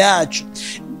miryango yacu.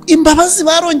 Imbabazi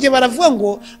barongeye baravuga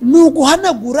ngo ni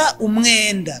uguhanagura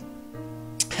umwenda.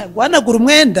 Guhanagura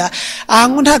umwenda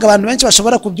ahantu ntabwo abantu benshi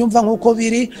bashobora kubyumva nk'uko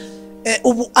biri.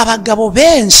 Ubu abagabo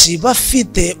benshi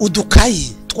bafite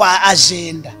udukayi twa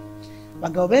agenda,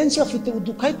 abagabo benshi bafite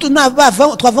udukayi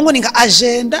twavuga ngo ni nka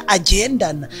agenda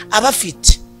agendana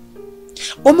abafite.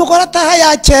 Umugore ataha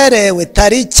yakerewe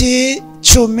tariki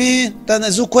 10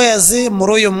 z'ukwezi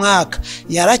muri uyu mwaka,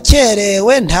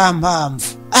 yarakerewe nta mpamvu.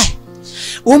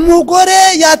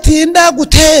 Umugore yatinda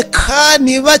guteka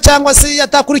niba cyangwa se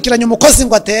yatakurikiranye umukozi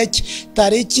ngo ateke,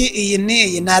 tariki iyi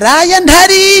niyi naraye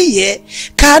ntariye,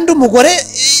 kandi umugore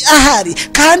ahari,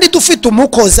 kandi dufite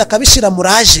umukozi akabishira muri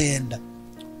agenda.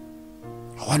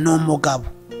 Aho ni umugabo.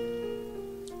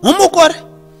 Umugore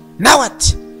nawe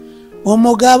ati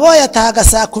umugabo yatahaga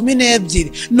saa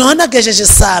 12 none agejeje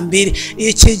saa 2,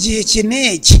 iki gihe iki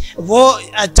niki. Bo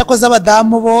atakoze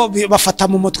abadamu bo bafata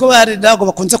mu mutwe barirago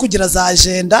bakunze kugira za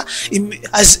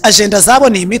agenda zabo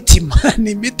ni imitima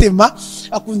ni imitima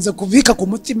akunze kubika ku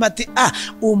mutima ati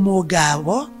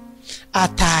umugabo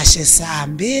atashe saa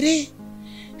 2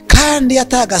 kandi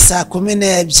yataga saa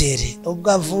 12,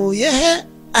 ubwo avuye he?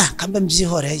 Kambe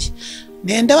mbyihoreye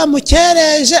nende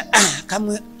bamukereje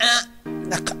kamwe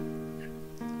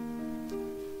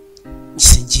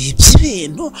Singiye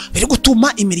ibintu biri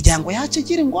gutuma imiryango yacu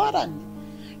igira ingorane.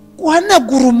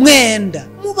 guhanagura umwenda,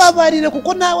 mubabarire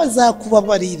kuko nawe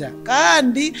azakubabarira,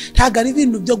 kandi ntabwo ari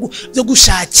ibintu byo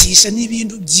gushakisha,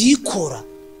 n'ibintu byikora.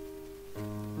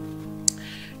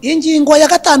 Ingingo ya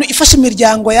 5 ifasha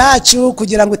imiryango yacu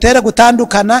kugira ngo itere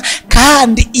gutandukana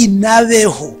kandi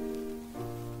inabeho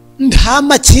nta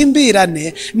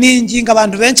makimbirane. Ni ingingo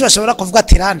abantu benshi bashobora kuvuga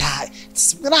ati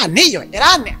niyo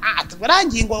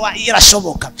ngingo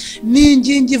irashoboka. Ni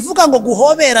ingingo ivuga ngo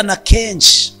guhoberana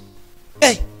kenshi.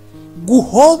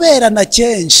 Guhoberana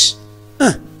kenshi.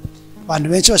 Abantu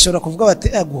benshi bashobora kuvuga bati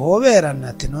guhoberana,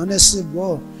 ati none si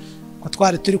bwo ko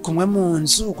twari turi kumwe mu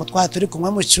nzu, ko twari turi kumwe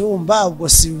mu cyumba, ubwo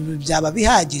si byaba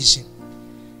bihagije?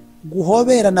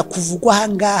 Guhoberana kuvugwa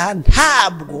ahangaha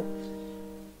ntabwo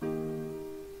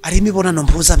ari imibonano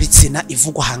mpuzabitsina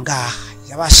ivugwa ahangaha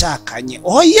y'abashakanye.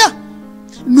 Oya,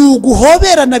 ni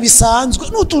uguhoberana bisanzwe,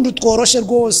 n'utuntu tworoshe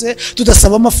rwose,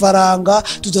 tudasaba amafaranga,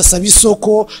 tudasaba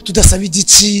isoko, tudasaba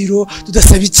igiciro,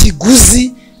 tudasaba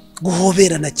ikiguzi.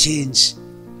 Guhoberana kenshi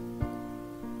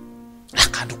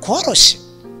akantu koroshe,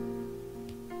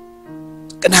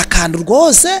 nakandu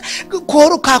rwose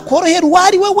kakorohera uwo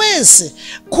ari we wese,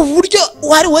 ku buryo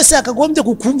uwo ari wese yakagombye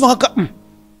kukumva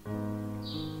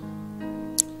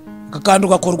akakandu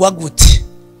gakorwa gute.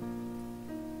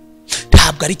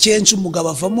 Ntabwo ari kenshi umugabo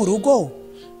ava mu rugo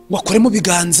ngo akore mu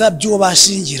biganza by'uwo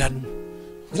bashyingiranwe.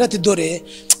 Ati dore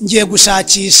ngiye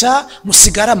gushakisha,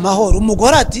 musigare amahoro.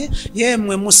 Umugore ati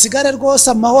yemwe musigare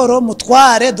rwose amahoro,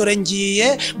 mutware, dore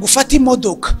ngiye gufata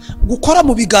imodoka. Gukora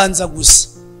mu biganza gusa,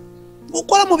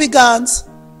 gukora mu biganza.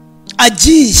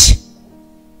 Agiye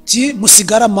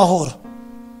musigare amahoro,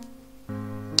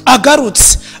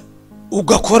 agarutse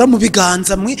ugakora mu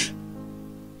biganza.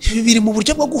 Biri mu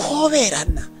buryo bwo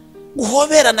guhoberana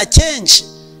kenshi,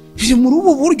 biri muri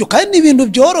ubu buryo, kandi ibintu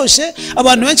byoroshye.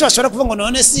 Abantu benshi bashobora kuvuga ngo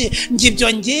none si ngibyo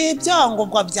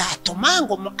ngo byatuma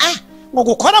ngo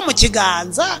gukora mu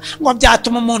kiganza ngo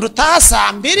byatuma umuntu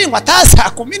utasa 2 ngo atasa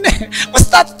 10 ngo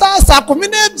atasa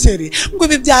 12, ngo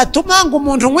ibi byatuma ngo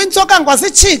umuntu unywa inzoga ngo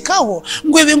azicikaho,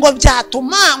 ngo ibi ngo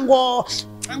byatuma ngo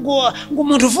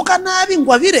umuntu uvuga nabi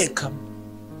ngo abireka.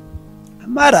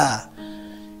 Amara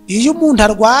iyo umuntu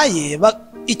arwaye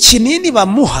ikinini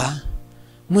bamuha,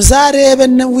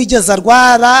 muzarebe wigeze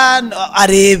arwara,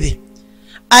 arebe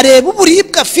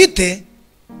uburibwe afite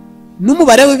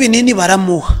n'umubare w'ibinini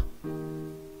baramuha.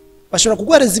 Bashobora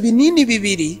kuguhereza ibinini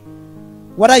 2,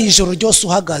 waraye ijoro ryose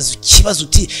uhagaze ukibaza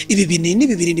uti ibi binini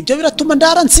 2 nibyo biratuma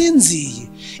ndara nsinziye.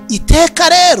 Iteka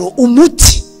rero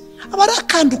umuti aba ari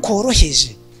akantu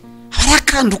koroheje, aba ari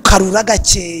akantu karura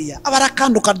gakeya, aba ari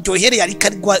akantu karyohereye ari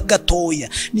gatoya.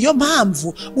 Niyo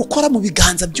mpamvu ukora mu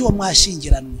biganza by'uwo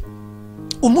mwashyingiranwe,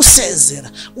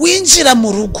 umusezera, winjira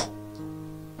mu rugo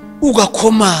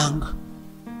ugakomanga,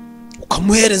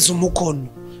 ukamuhereza umukono,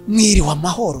 mwiriwe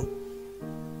amahoro.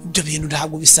 Ibyo bintu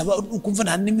ntabwo bisaba ukumva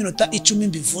nta n'iminota 10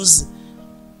 mbivuze.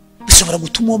 Bishobora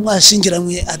gutuma uwo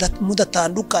mwashyingiranwe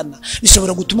mudatandukana,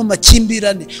 bishobora gutuma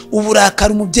amakimbirane,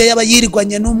 uburakari umubyeyi aba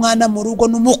yirigwanye n'umwana mu rugo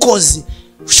n'umukozi,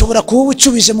 ushobora kuba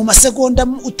ucubije mu masegonda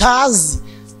utazi.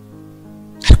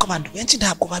 Ariko abantu benshi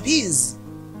ntabwo babizi.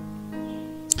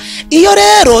 Iyo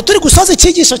rero turi gusoza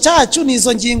icyigisho cyacu,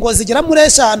 nizo ngingo zigera muri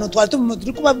 5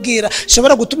 turi kubabwira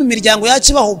shobora gutuma imiryango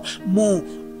yacu ibaho mu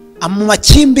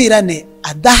makimbirane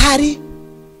adahari,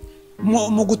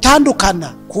 mu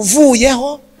gutandukana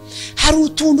kuvuyeho. Hari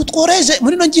utuntu tworeje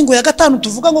muri no ngingo ya 5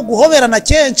 tuvuga ngo guhoberana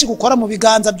kenshi, gukora mu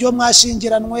biganza byo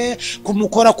mwashingiranwe,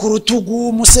 kumukora ku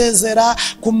rutugu musezera,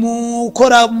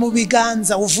 kumukora mu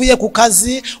biganza uvuye ku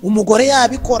kazi. Umugore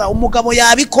yabikora, umugabo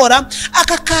yabikora.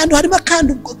 Aka kantu harimo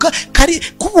akantu kari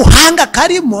kubuhanga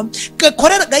karimo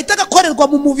gahita gakorerwa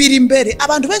mu mubiri imbere.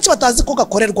 Abantu benshi batazi ko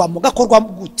gakorerwa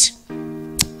gute.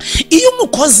 Iyo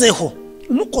umukozeho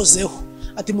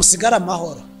ati musigara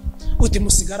amahoro, uti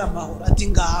musigara amahoro, ati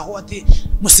ngaho, ati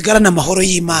musigarana amahoro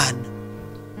y'Imana.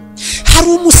 Hari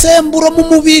umusemburo mu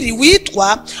mubiri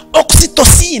witwa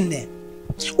oxytocin.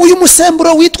 Uyu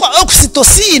musemburo witwa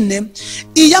oxytocin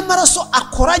iyo amaraso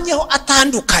akoranyeho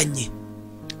atandukanye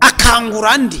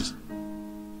akangura andi.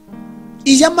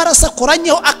 Iyo amaraso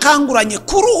akoranyeho akanguranye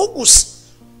ku ruhu gusa,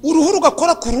 uruhu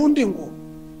rugakora ku rundi ngo.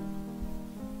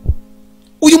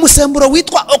 Uyu musemburo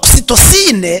witwa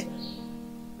oxytocin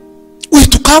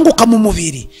uhita ukanguka mu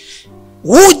mubiri,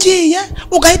 ugiye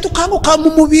ugahita ukanguka mu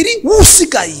mubiri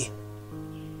wusigaye.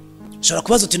 Ushobora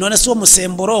kubaza uti none si uwo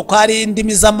musemburo ko ari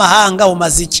indimi z'amahanga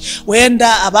umaze iki?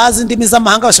 Wenda abazi indimi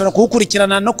z'amahanga bashobora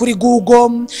kuwukurikirana no kuri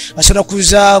Google, bashobora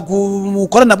kuja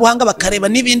gukorana buhanga bakareba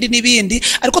n'ibindi.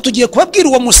 Ariko tugiye kubabwira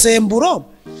uwo musemburo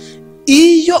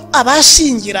iyo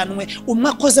abashingiranwe umwe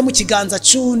akoze mu kiganza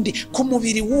cy'undi, ku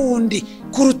mubiri wundi,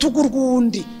 ku rutugu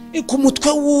rw'undi, ku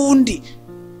mutwe wundi,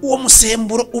 uwo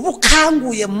musemburo uba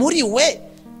ukanguye muri we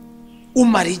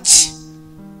umara iki?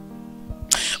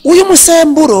 Uyu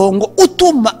musemburo ngo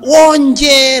utuma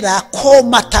wongera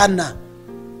komatana.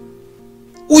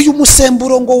 Uyu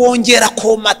musemburo ngo wongera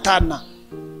komatana.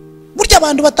 Burya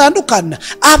abantu batandukana,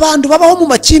 abantu babaho mu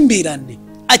makimbirane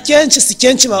akenshi si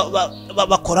kenshi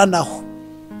bakoranaho.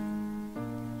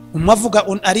 Umwavuga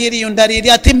ariri yundariri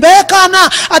ati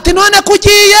mbekana ati none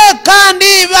kugiye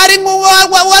kandi bari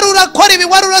warura kora ibi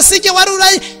warura sije warura,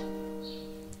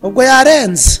 ubwo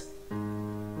yarenze.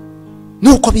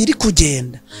 Nuko biri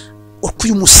kugenda.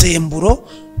 Uyu musemburo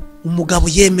umugabo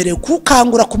yemerewe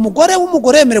kukangura ku mugore,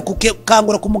 w'umugore yemerewe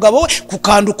kukangura ku mugabo we,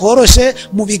 kukanda ukoroshe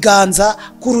mu biganza,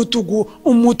 ku rutugu,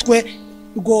 umutwe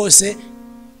rwose.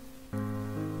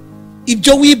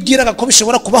 Ibyo wibwiraga ko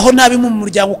bishobora kubaho nabi mu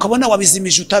muryango ukabona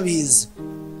wabizimije utabizi.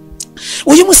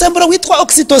 Uyu musemburo witwa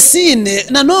oxytocin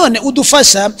nanone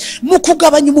udufasha mu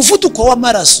kugabanya umuvuduko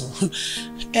w'amaraso.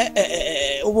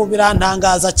 Ubu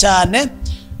birantangaza cyane,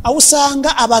 aho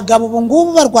usanga abagabo ubu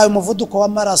ngubu barwaye umuvuduko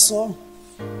w'amaraso.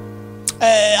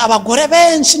 Abagore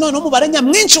benshi none umubare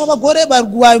nyamwinshi w'abagore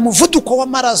barwaye umuvuduko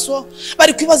w'amaraso,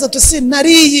 bari kwibaza tusi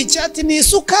nariye cyati ni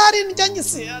isukari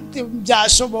njyanyise, ati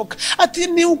byashoboka, ati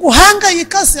ni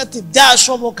uguhangayika se, ati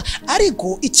byashoboka.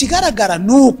 Ariko ikigaragara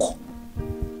nuko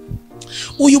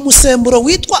uyu musemburo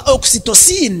witwa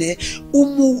oxytocin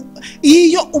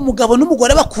iyo umugabo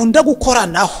n'umugore bakunda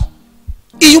gukoranaho,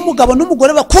 iyo umugabo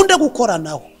n'umugore bakunda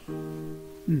gukoranaho,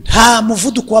 nta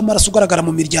muvuduko w'amaraso ugaragara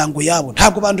mu miryango yabo.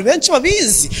 Ntabwo abantu benshi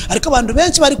babizi, ariko abantu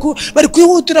benshi bari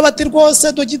kwihutira bati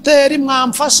rwose dogiteri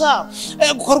mwamfasha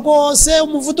kuko rwose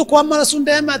umuvuduko w'amaraso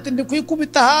ndema, ati ndi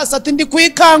kwikubita hasi, ati ndi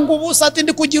kwikanga ubusa, ati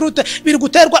ndi kugira ute. Biri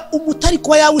guterwa umutari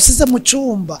kuba yawusize mu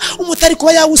cyumba, umutari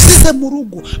kuba yawusize mu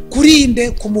rugo.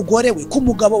 Kurinde ku mugore we, ku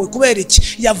mugabo we, kubera iki?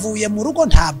 Yavuye mu rugo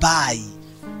nta bayi,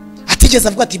 atigeze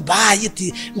avuga ati bayi,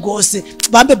 ati rwose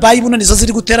bambe bayi buno nizo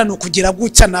ziri guterana kugira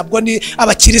gutya, nabwo ni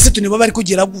abakirisitu nibo bari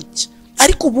kugira gutya.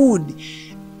 Ariko ubundi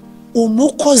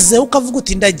umukoze ukavuga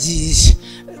uti ndagiye,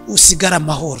 usigara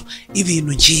amahoro.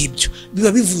 Ibintu nk'ibyo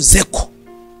biba bivuze ko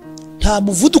nta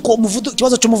muvuduko,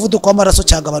 ikibazo cy'umuvuduko w'amaraso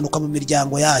cyagabanuka mu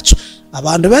miryango yacu.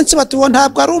 Abantu benshi batiwo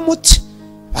ntabwo ari umuti,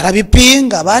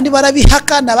 barabipinga, abandi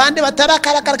barabihakana, abandi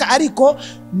batarakaraka, ariko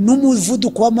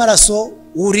n'umuvuduko w'amaraso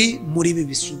uri muri ibi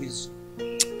bisubizo.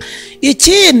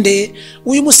 Ikindi,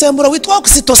 uyu musemburo witwa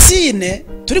oxytocin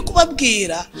turi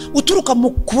kubabwira uturuka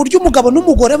ku buryo umugabo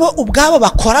n'umugore bo ubwabo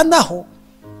bakoranaho,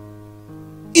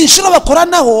 inshuro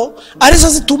bakoranaho arizo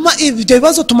zituma ibyo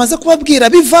bibazo tumaze kubabwira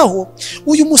bivaho.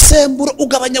 Uyu musemburo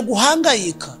ugabanya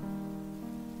guhangayika.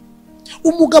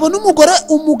 Umugabo n'umugore,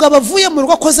 umugabo avuye mu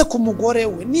rugo akoze ku mugore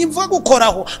we, nimva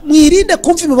gukoraho, mwirinde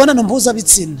kumva imibonano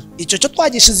mpuzabitsina. Icyo cyo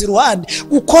twagishize iruhande,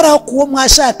 gukoraho kuwo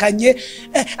mwashakanye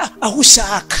aho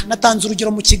ushaka. Natanze urugero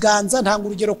mu kiganza, ntanga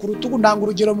urugero ku rutugu, ntanga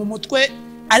urugero mu mutwe,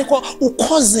 ariko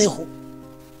ukozeho.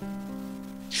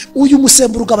 Uyu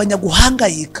musemburo ugabanya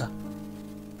guhangayika.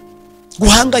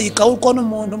 Guhangayika ukona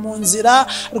umuntu mu nzira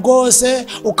rwose,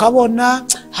 ukabona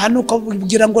hano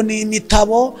ukabwira ngo ni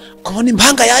imitabo, ukabona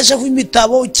impanga yajeho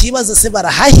imitabo, ukibaza se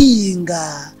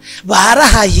barahahinga,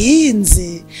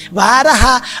 barahahinze,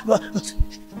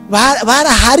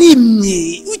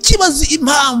 baraharimye, ukibaza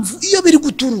impamvu iyo biri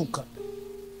guturuka.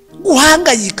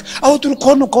 Guhangayika aho turi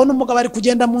kubona, ukabona umugabo ari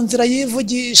kugenda mu nzira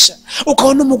yivugisha,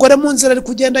 ukabona umugore mu nzira ari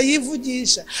kugenda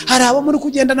yivugisha, hari abo muri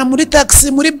kugendana muri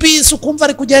taxi, muri bisi, ukumva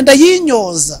ari kugenda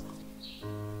yinyoza.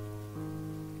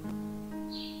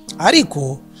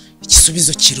 Ariko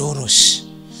igisubizo kiroroshe,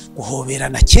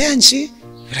 guhoberana kenshi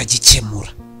biragikemura.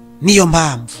 Niyo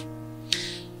mpamvu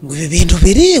ngo ibi bintu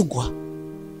birigwa,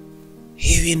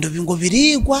 ibintu ngo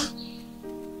birigwa,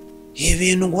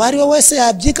 ibintu ngo ari we wese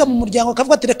yabyiga mu muryango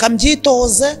akavuga ati reka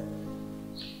mbyitoze,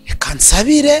 reka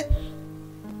nsabire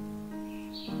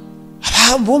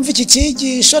bumva iki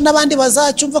cyigisho n'abandi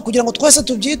bazacyumva kugira ngo twese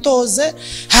tubyitoze,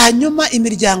 hanyuma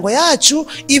imiryango yacu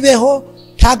ibeho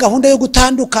nta gahunda yo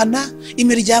gutandukana,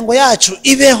 imiryango yacu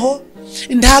ibeho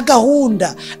nta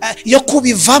gahunda yo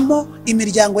kubivamo,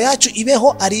 imiryango yacu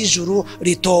ibeho ari ijuru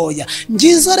ritoya.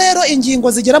 Ngizo rero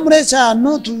ingingo zigera muri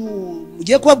 5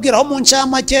 ugiye kubabwiraho mu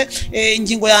ncamake.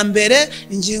 Ingingo ya mbere,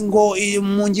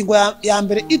 mu ngingo ya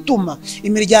mbere ituma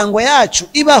imiryango yacu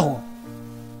ibaho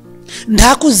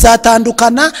nta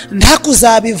kuzatandukana, nta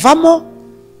kuzabivamo,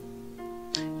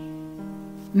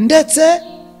 ndetse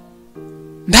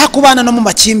nta kubana no mu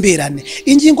makimbirane.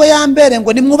 Ingingo ya mbere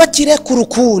ngo nimwubakire ku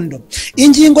rukundo.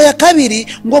 Ingingo ya kabiri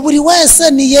ngo buri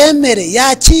wese niyemere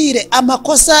yakire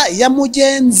amakosa ya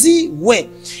mugenzi we.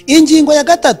 Ingingo ya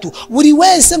gatatu buri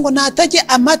wese ngo natage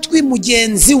amatwi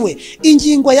mugenzi we.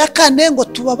 Ingingo ya kane ngo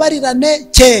tubabarirane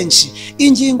kenshi.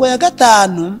 Ingingo ya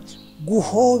gatanu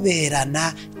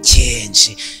guhoberana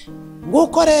kenshi.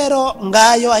 Nguko rero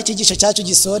ngayo ikigisho cyacu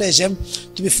gisoreje.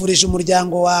 Tubifurije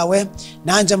umuryango wawe,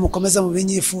 nanje mukomeze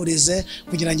mubinyifurize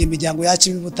kugira ngo imiryango yacu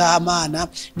ibutahamana.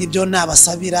 Nibyo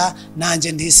nabasabira,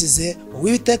 nanje ndisize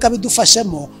Uwiteka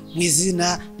bidufashemo mu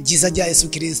izina ryiza rya Yesu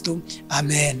Kristo,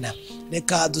 amen.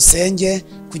 Reka dusenge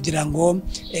kugira ngo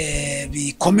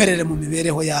bikomerere mu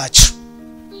mibereho yacu.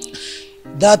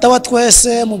 Data wa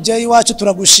twese, mubyeyi wacu,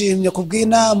 turagushimye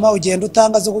kubw'inama ugenda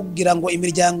utanga zo kugira ngo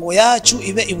imiryango yacu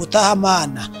ibe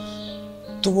ibutahamana.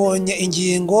 Tubonye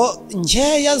ingingo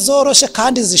nkeya zoroshe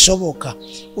kandi zishoboka,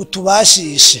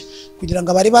 utubashishe kugira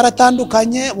ngo abari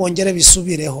baratandukanye bongere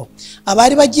bisubireho,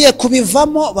 abari bagiye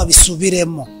kubivamo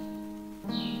babisubiremo,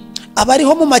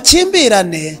 abariho mu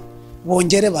makimbirane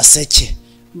bongere baseke.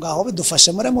 Ngaho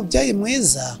bidufashe muri mubyeyi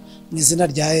mwiza, mu izina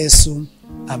rya Yesu,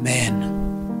 amen.